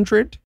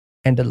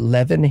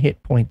 111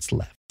 hit points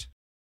left.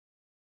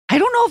 I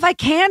don't know if I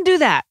can do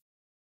that.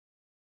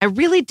 I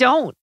really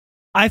don't.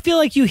 I feel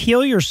like you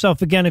heal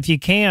yourself again if you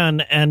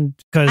can, and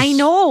because I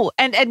know,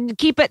 and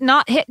keep it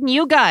not hitting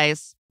you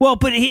guys. Well,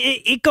 but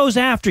it goes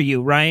after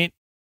you, right?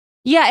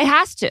 Yeah, it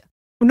has to.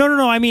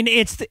 No. I mean,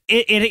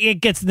 it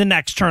gets the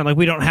next turn. Like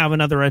we don't have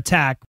another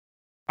attack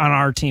on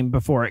our team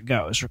before it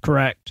goes.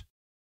 Correct?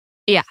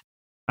 Yeah.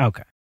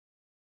 Okay.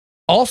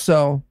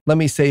 Also, let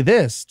me say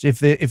this: if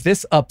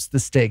this ups the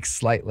stakes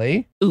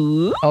slightly,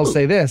 Ooh. I'll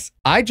say this: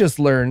 I just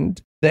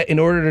learned that in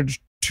order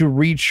to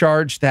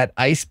recharge that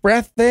ice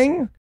breath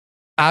thing,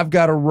 I've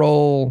got to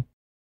roll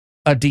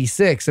a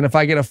d6, and if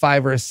I get a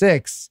 5 or a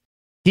 6,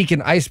 he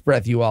can ice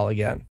breath you all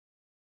again.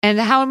 And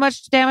how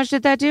much damage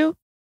did that do?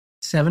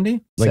 70?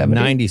 Like 70.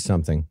 90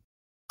 something.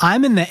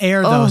 I'm in the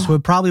air, though, Oh. so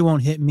it probably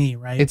won't hit me,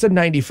 right? It's a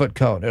 90-foot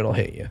cone. It'll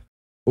hit you.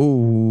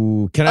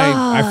 Ooh, can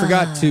I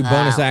forgot to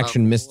bonus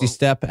action Misty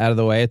Step out of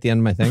the way at the end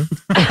of my thing.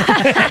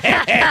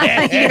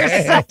 You're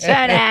such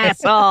an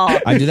asshole.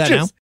 I do that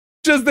now.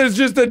 There's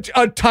just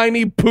a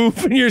tiny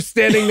poof and you're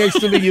standing next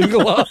to the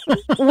Yugoloth.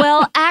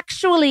 Well,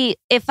 actually,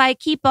 if I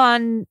keep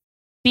on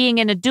being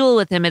in a duel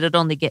with him, it'd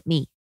only get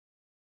me.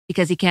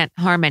 Because he can't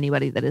harm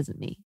anybody that isn't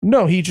me.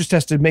 No, he just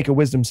has to make a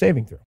wisdom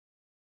saving throw.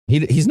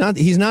 He's not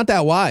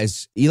that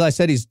wise. Eli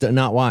said he's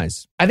not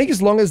wise. I think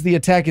as long as the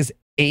attack is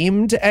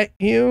aimed at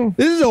you.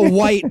 This is a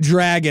white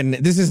dragon.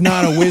 This is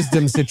not a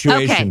wisdom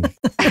situation.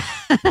 Okay.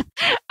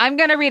 I'm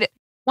going to read it.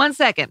 1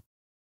 second.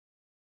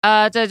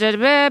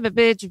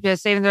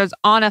 Saving throws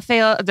on a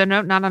failed,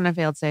 no, not on a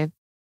failed save.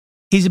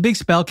 He's a big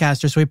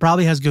spellcaster, so he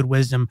probably has good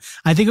wisdom.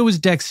 I think it was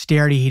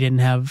dexterity he didn't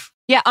have.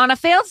 Yeah, on a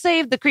failed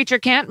save, the creature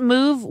can't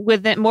move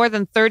within more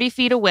than 30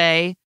 feet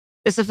away.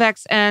 This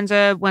affects, and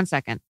 1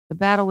 second. The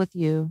battle with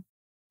you.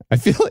 I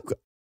feel like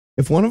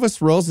if one of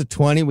us rolls a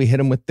 20, we hit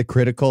him with the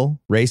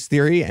critical race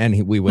theory,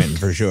 and we win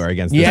for sure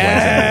against this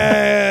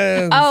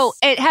Yes. Oh,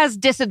 it has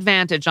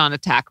disadvantage on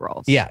attack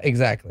rolls. Yeah,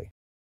 exactly.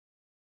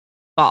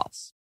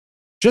 False.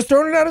 Just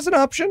throwing it out as an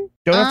option.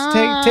 Don't have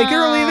to take it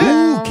or leave it.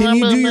 Ooh, can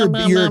you do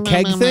your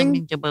keg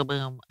thing?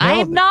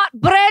 I'm not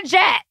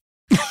Bridget.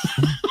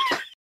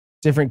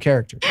 Different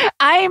character.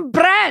 I'm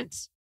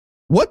Brent.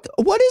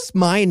 What is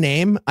my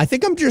name? I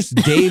think I'm just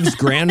Dave's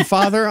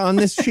grandfather on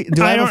this sheet.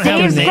 Do I don't have a have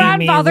a Dave's name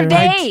grandfather, either.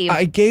 Dave.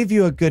 I gave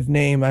you a good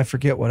name. I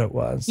forget what it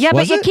was. Yeah,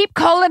 Was but you it? keep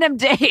calling him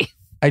Dave.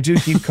 I do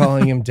keep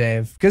calling him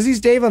Dave because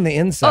he's Dave on the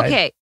inside.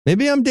 Okay.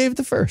 Maybe I'm Dave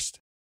the First.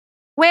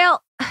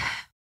 Well,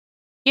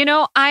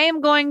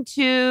 I'm going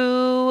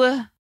to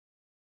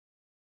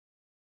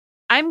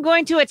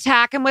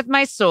attack him with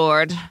my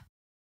sword.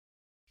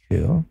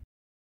 Cool.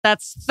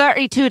 That's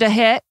 32 to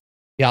hit.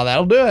 Yeah,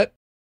 that'll do it.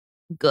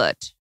 Good.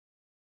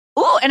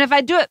 Ooh, and if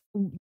I do it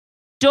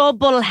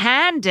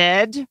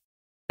double-handed,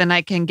 then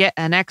I can get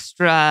an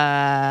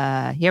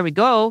extra. Here we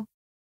go.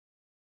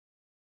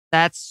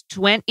 That's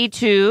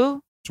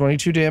 22.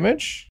 22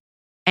 damage.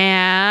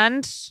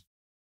 And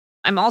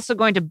I'm also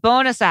going to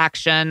bonus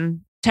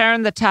action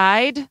Turn the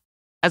Tide.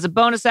 As a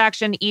bonus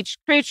action, each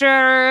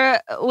creature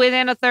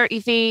within a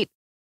 30 feet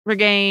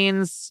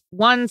regains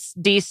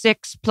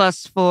 1d6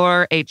 plus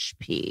 4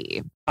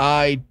 HP.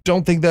 I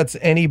don't think that's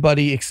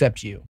anybody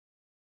except you.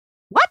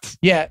 What?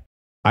 Yeah.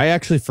 I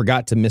actually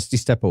forgot to Misty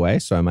Step away,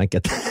 so I might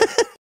get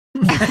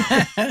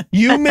that.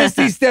 You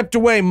Misty stepped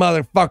away,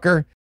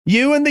 motherfucker.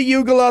 You and the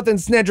Yugoloth and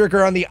Snedrick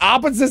are on the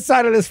opposite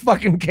side of this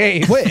fucking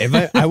cave. Wait,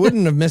 if I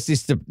wouldn't have Misty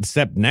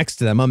stepped next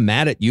to them. I'm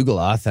mad at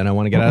Yugoloth and I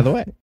want to get out of the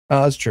way.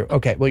 Oh, that's true.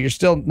 Okay, well, you're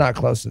still not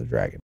close to the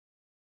dragon.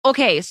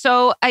 Okay,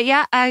 so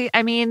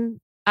I'm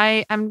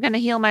going to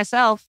heal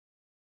myself.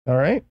 All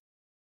right.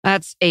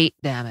 That's 8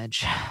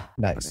 damage.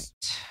 Nice.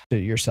 To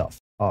yourself.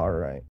 All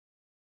right.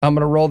 I'm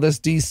going to roll this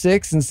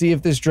D6 and see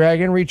if this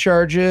dragon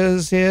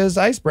recharges his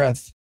ice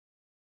breath.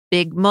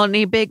 Big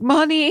money, big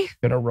money.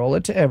 Going to roll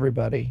it to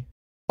everybody.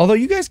 Although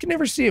you guys can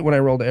never see it when I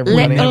roll to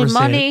everybody. Little never see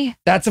money.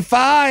 That's a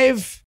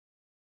 5.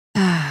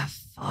 Ah,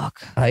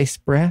 fuck. Ice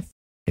breath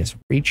is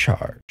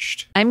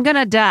recharged. I'm going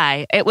to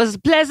die. It was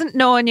pleasant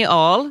knowing you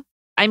all.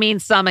 I mean,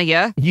 some of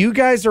you. You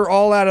guys are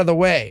all out of the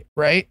way,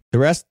 right? The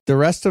rest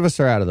of us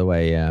are out of the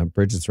way. Yeah,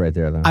 Bridget's right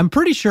there though. I'm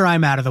pretty sure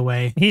I'm out of the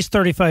way. He's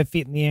 35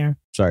 feet in the air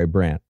Sorry,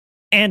 Brant.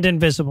 and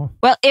invisible.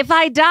 Well, if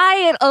I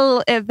die,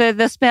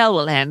 the spell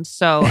will end.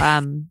 So,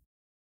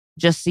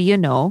 just so you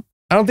know.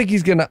 I don't think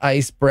he's going to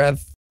ice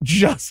breath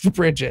just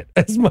Bridget,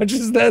 as much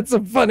as that's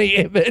a funny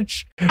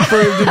image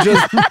for him to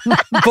just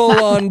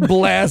full on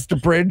blast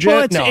Bridget.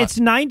 Well, No. it's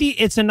a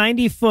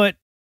 90-foot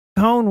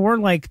cone. We're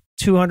like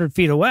 200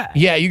 feet away.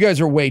 Yeah, you guys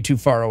are way too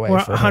far away.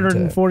 We're for him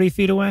 140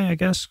 feet away, I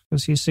guess,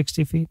 because he's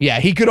 60 feet. Yeah,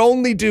 he could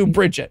only do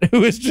Bridget,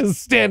 who is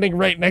just standing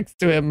right next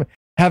to him,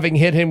 having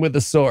hit him with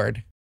a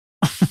sword.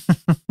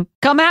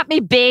 Come at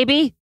me,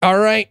 baby. All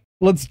right,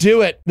 let's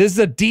do it. This is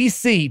a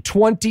DC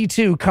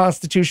 22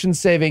 Constitution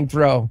saving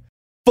throw.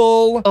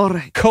 Full All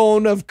right.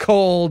 cone of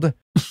cold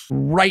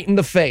right in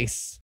the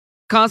face.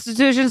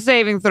 Constitution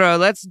saving throw.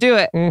 Let's do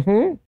it.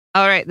 Mm-hmm.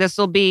 All right. This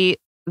will be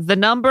the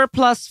number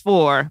plus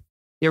 4.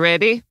 You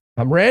ready?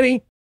 I'm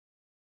ready.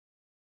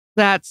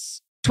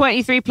 That's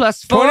 23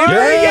 plus 4. 23,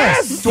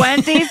 yes!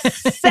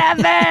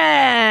 27.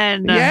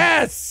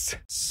 Yes!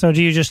 So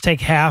do you just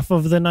take half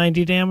of the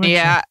 90 damage?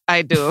 Yeah,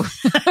 I do.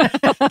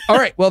 All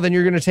right, well, then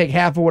you're going to take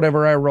half of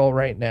whatever I roll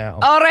right now.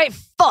 All right.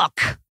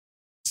 Fuck.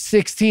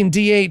 16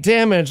 D8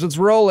 damage. Let's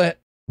roll it.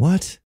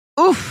 What?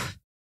 Oof.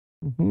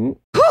 Mm-hmm.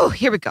 Whew,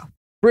 here we go.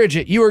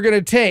 Bridget, you are going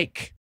to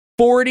take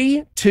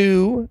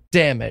 42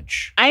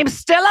 damage. I'm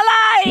still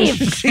alive.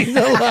 She's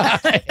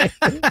alive.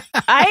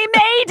 I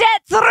made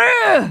it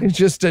through. It's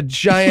just a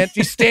giant.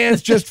 He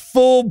stands just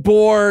full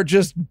bore,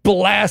 just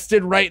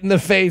blasted right in the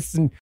face.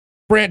 And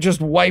Brant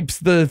just wipes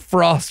the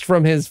frost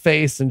from his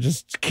face and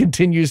just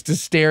continues to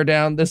stare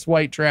down this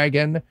white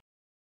dragon.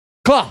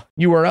 Claw,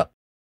 you are up.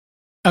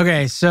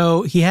 Okay,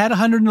 so he had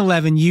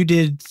 111. You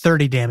did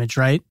 30 damage,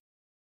 right?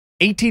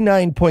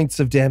 89 points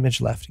of damage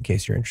left, in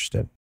case you're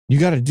interested. You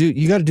got to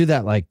do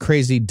that like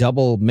crazy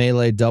double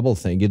melee double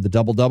thing. You the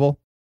double.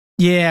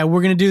 Yeah,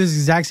 we're gonna do this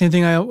exact same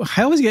thing. I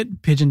always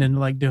get pigeoned into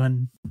like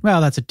doing.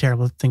 Well, that's a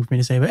terrible thing for me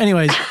to say, but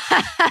anyways,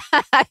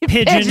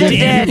 Pigeoned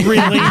in,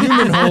 really?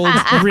 Human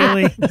hold,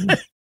 really?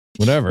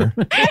 Whatever.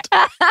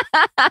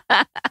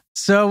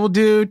 So we'll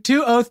do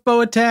 2 oath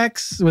bow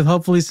attacks with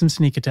hopefully some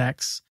sneak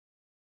attacks.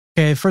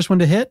 Okay, first one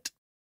to hit.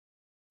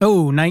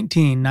 Oh,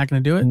 19. Not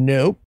going to do it.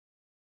 Nope.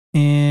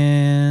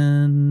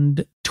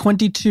 And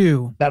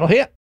 22. That'll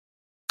hit.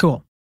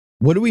 Cool.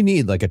 What do we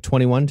need? Like a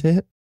 21 to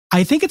hit?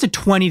 I think it's a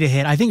 20 to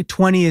hit. I think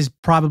 20 is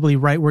probably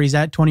right where he's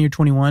at, 20 or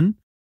 21.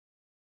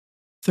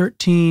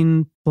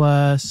 13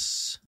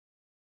 plus...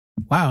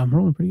 Wow, I'm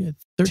rolling pretty good.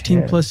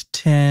 13 10. plus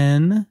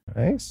 10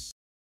 Nice.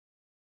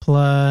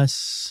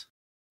 plus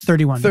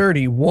 31.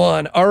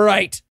 31. All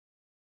right.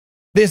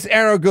 This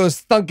arrow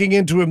goes thunking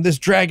into him. This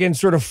dragon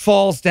sort of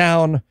falls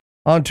down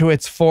onto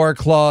its 4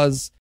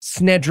 claws.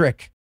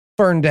 Snedrick,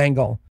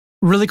 Ferndangle.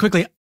 Really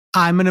quickly,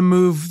 I'm going to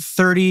move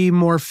 30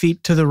 more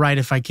feet to the right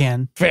if I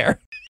can. Fair.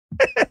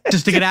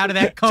 Just to get out of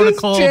that cone of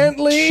Just cold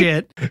gently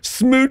shit.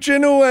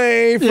 Smooching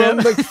away from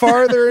the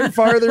farther and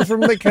farther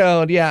from the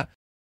cone. Yeah.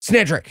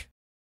 Snedrick,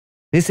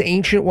 this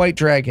ancient white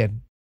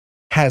dragon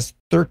has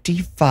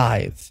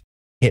 35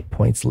 hit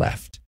points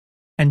left.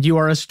 And you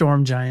are a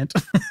storm giant.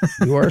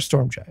 You are a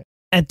storm giant.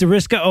 At the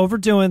risk of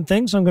overdoing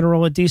things, I'm going to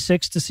roll a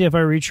d6 to see if I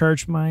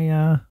recharge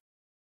my...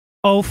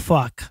 Oh,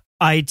 fuck.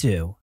 I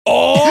do.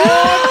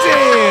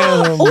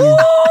 Oh, damn.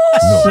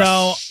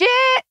 So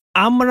Shit.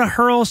 I'm going to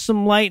hurl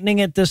some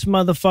lightning at this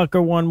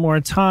motherfucker one more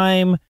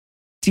time.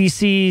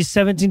 DC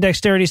 17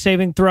 dexterity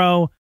saving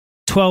throw,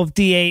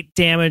 12d8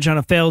 damage on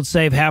a failed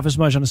save, half as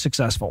much on a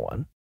successful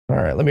one. All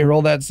right, let me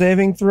roll that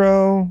saving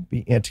throw.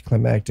 Be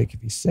anticlimactic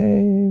if he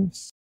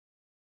saves.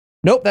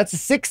 Nope, that's a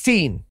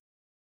 16.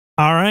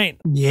 All right.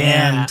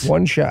 Yeah. And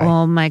One shy.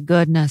 Oh my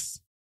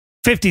goodness.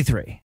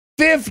 53.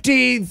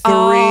 53.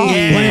 Oh,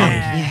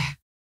 Yeah.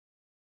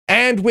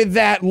 And with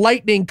that,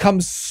 lightning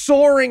comes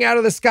soaring out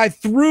of the sky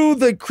through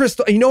the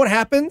crystal. You know what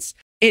happens?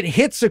 It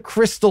hits a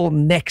crystal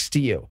next to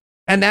you.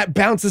 And that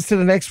bounces to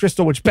the next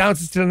crystal, which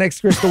bounces to the next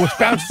crystal, which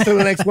bounces to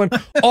the next one.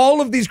 All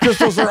of these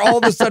crystals are all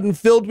of a sudden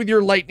filled with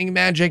your lightning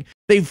magic.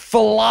 They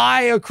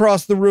fly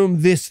across the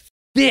room, this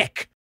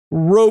thick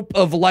rope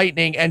of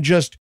lightning, and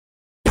just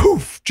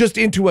poof, just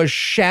into a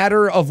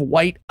shatter of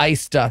white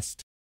ice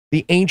dust.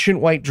 The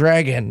ancient white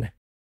dragon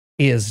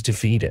is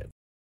defeated.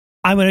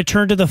 I'm going to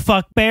turn to the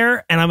fuck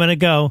bear and I'm going to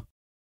go,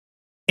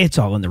 it's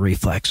all in the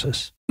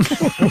reflexes.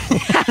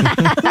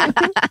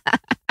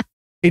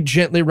 It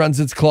gently runs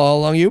its claw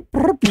along you.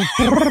 But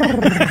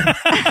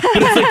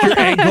it's like your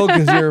ankle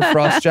because you're a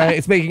frost giant.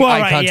 It's making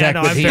eye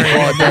contact with you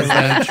while it does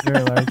that.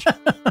 Very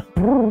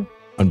large.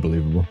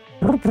 Unbelievable.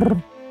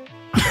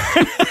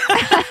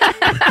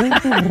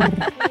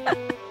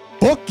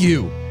 Fuck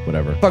you.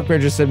 Whatever. Fuckbear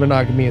just said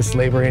monogamy is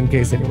slavery in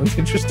case anyone's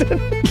interested.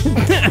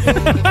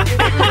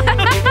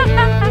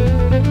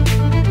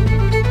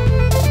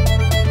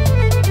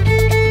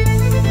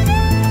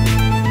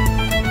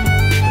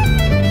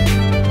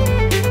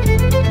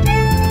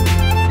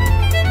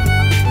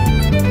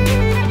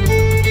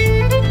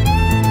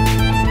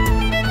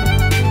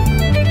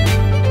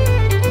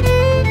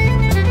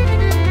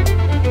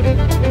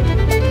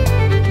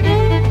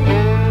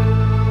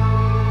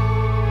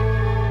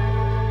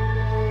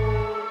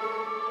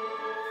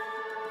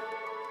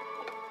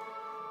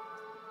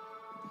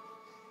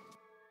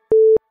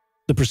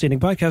 The preceding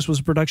podcast was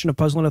a production of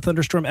Puzzle and a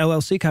Thunderstorm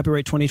LLC,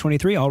 copyright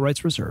 2023, all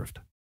rights reserved.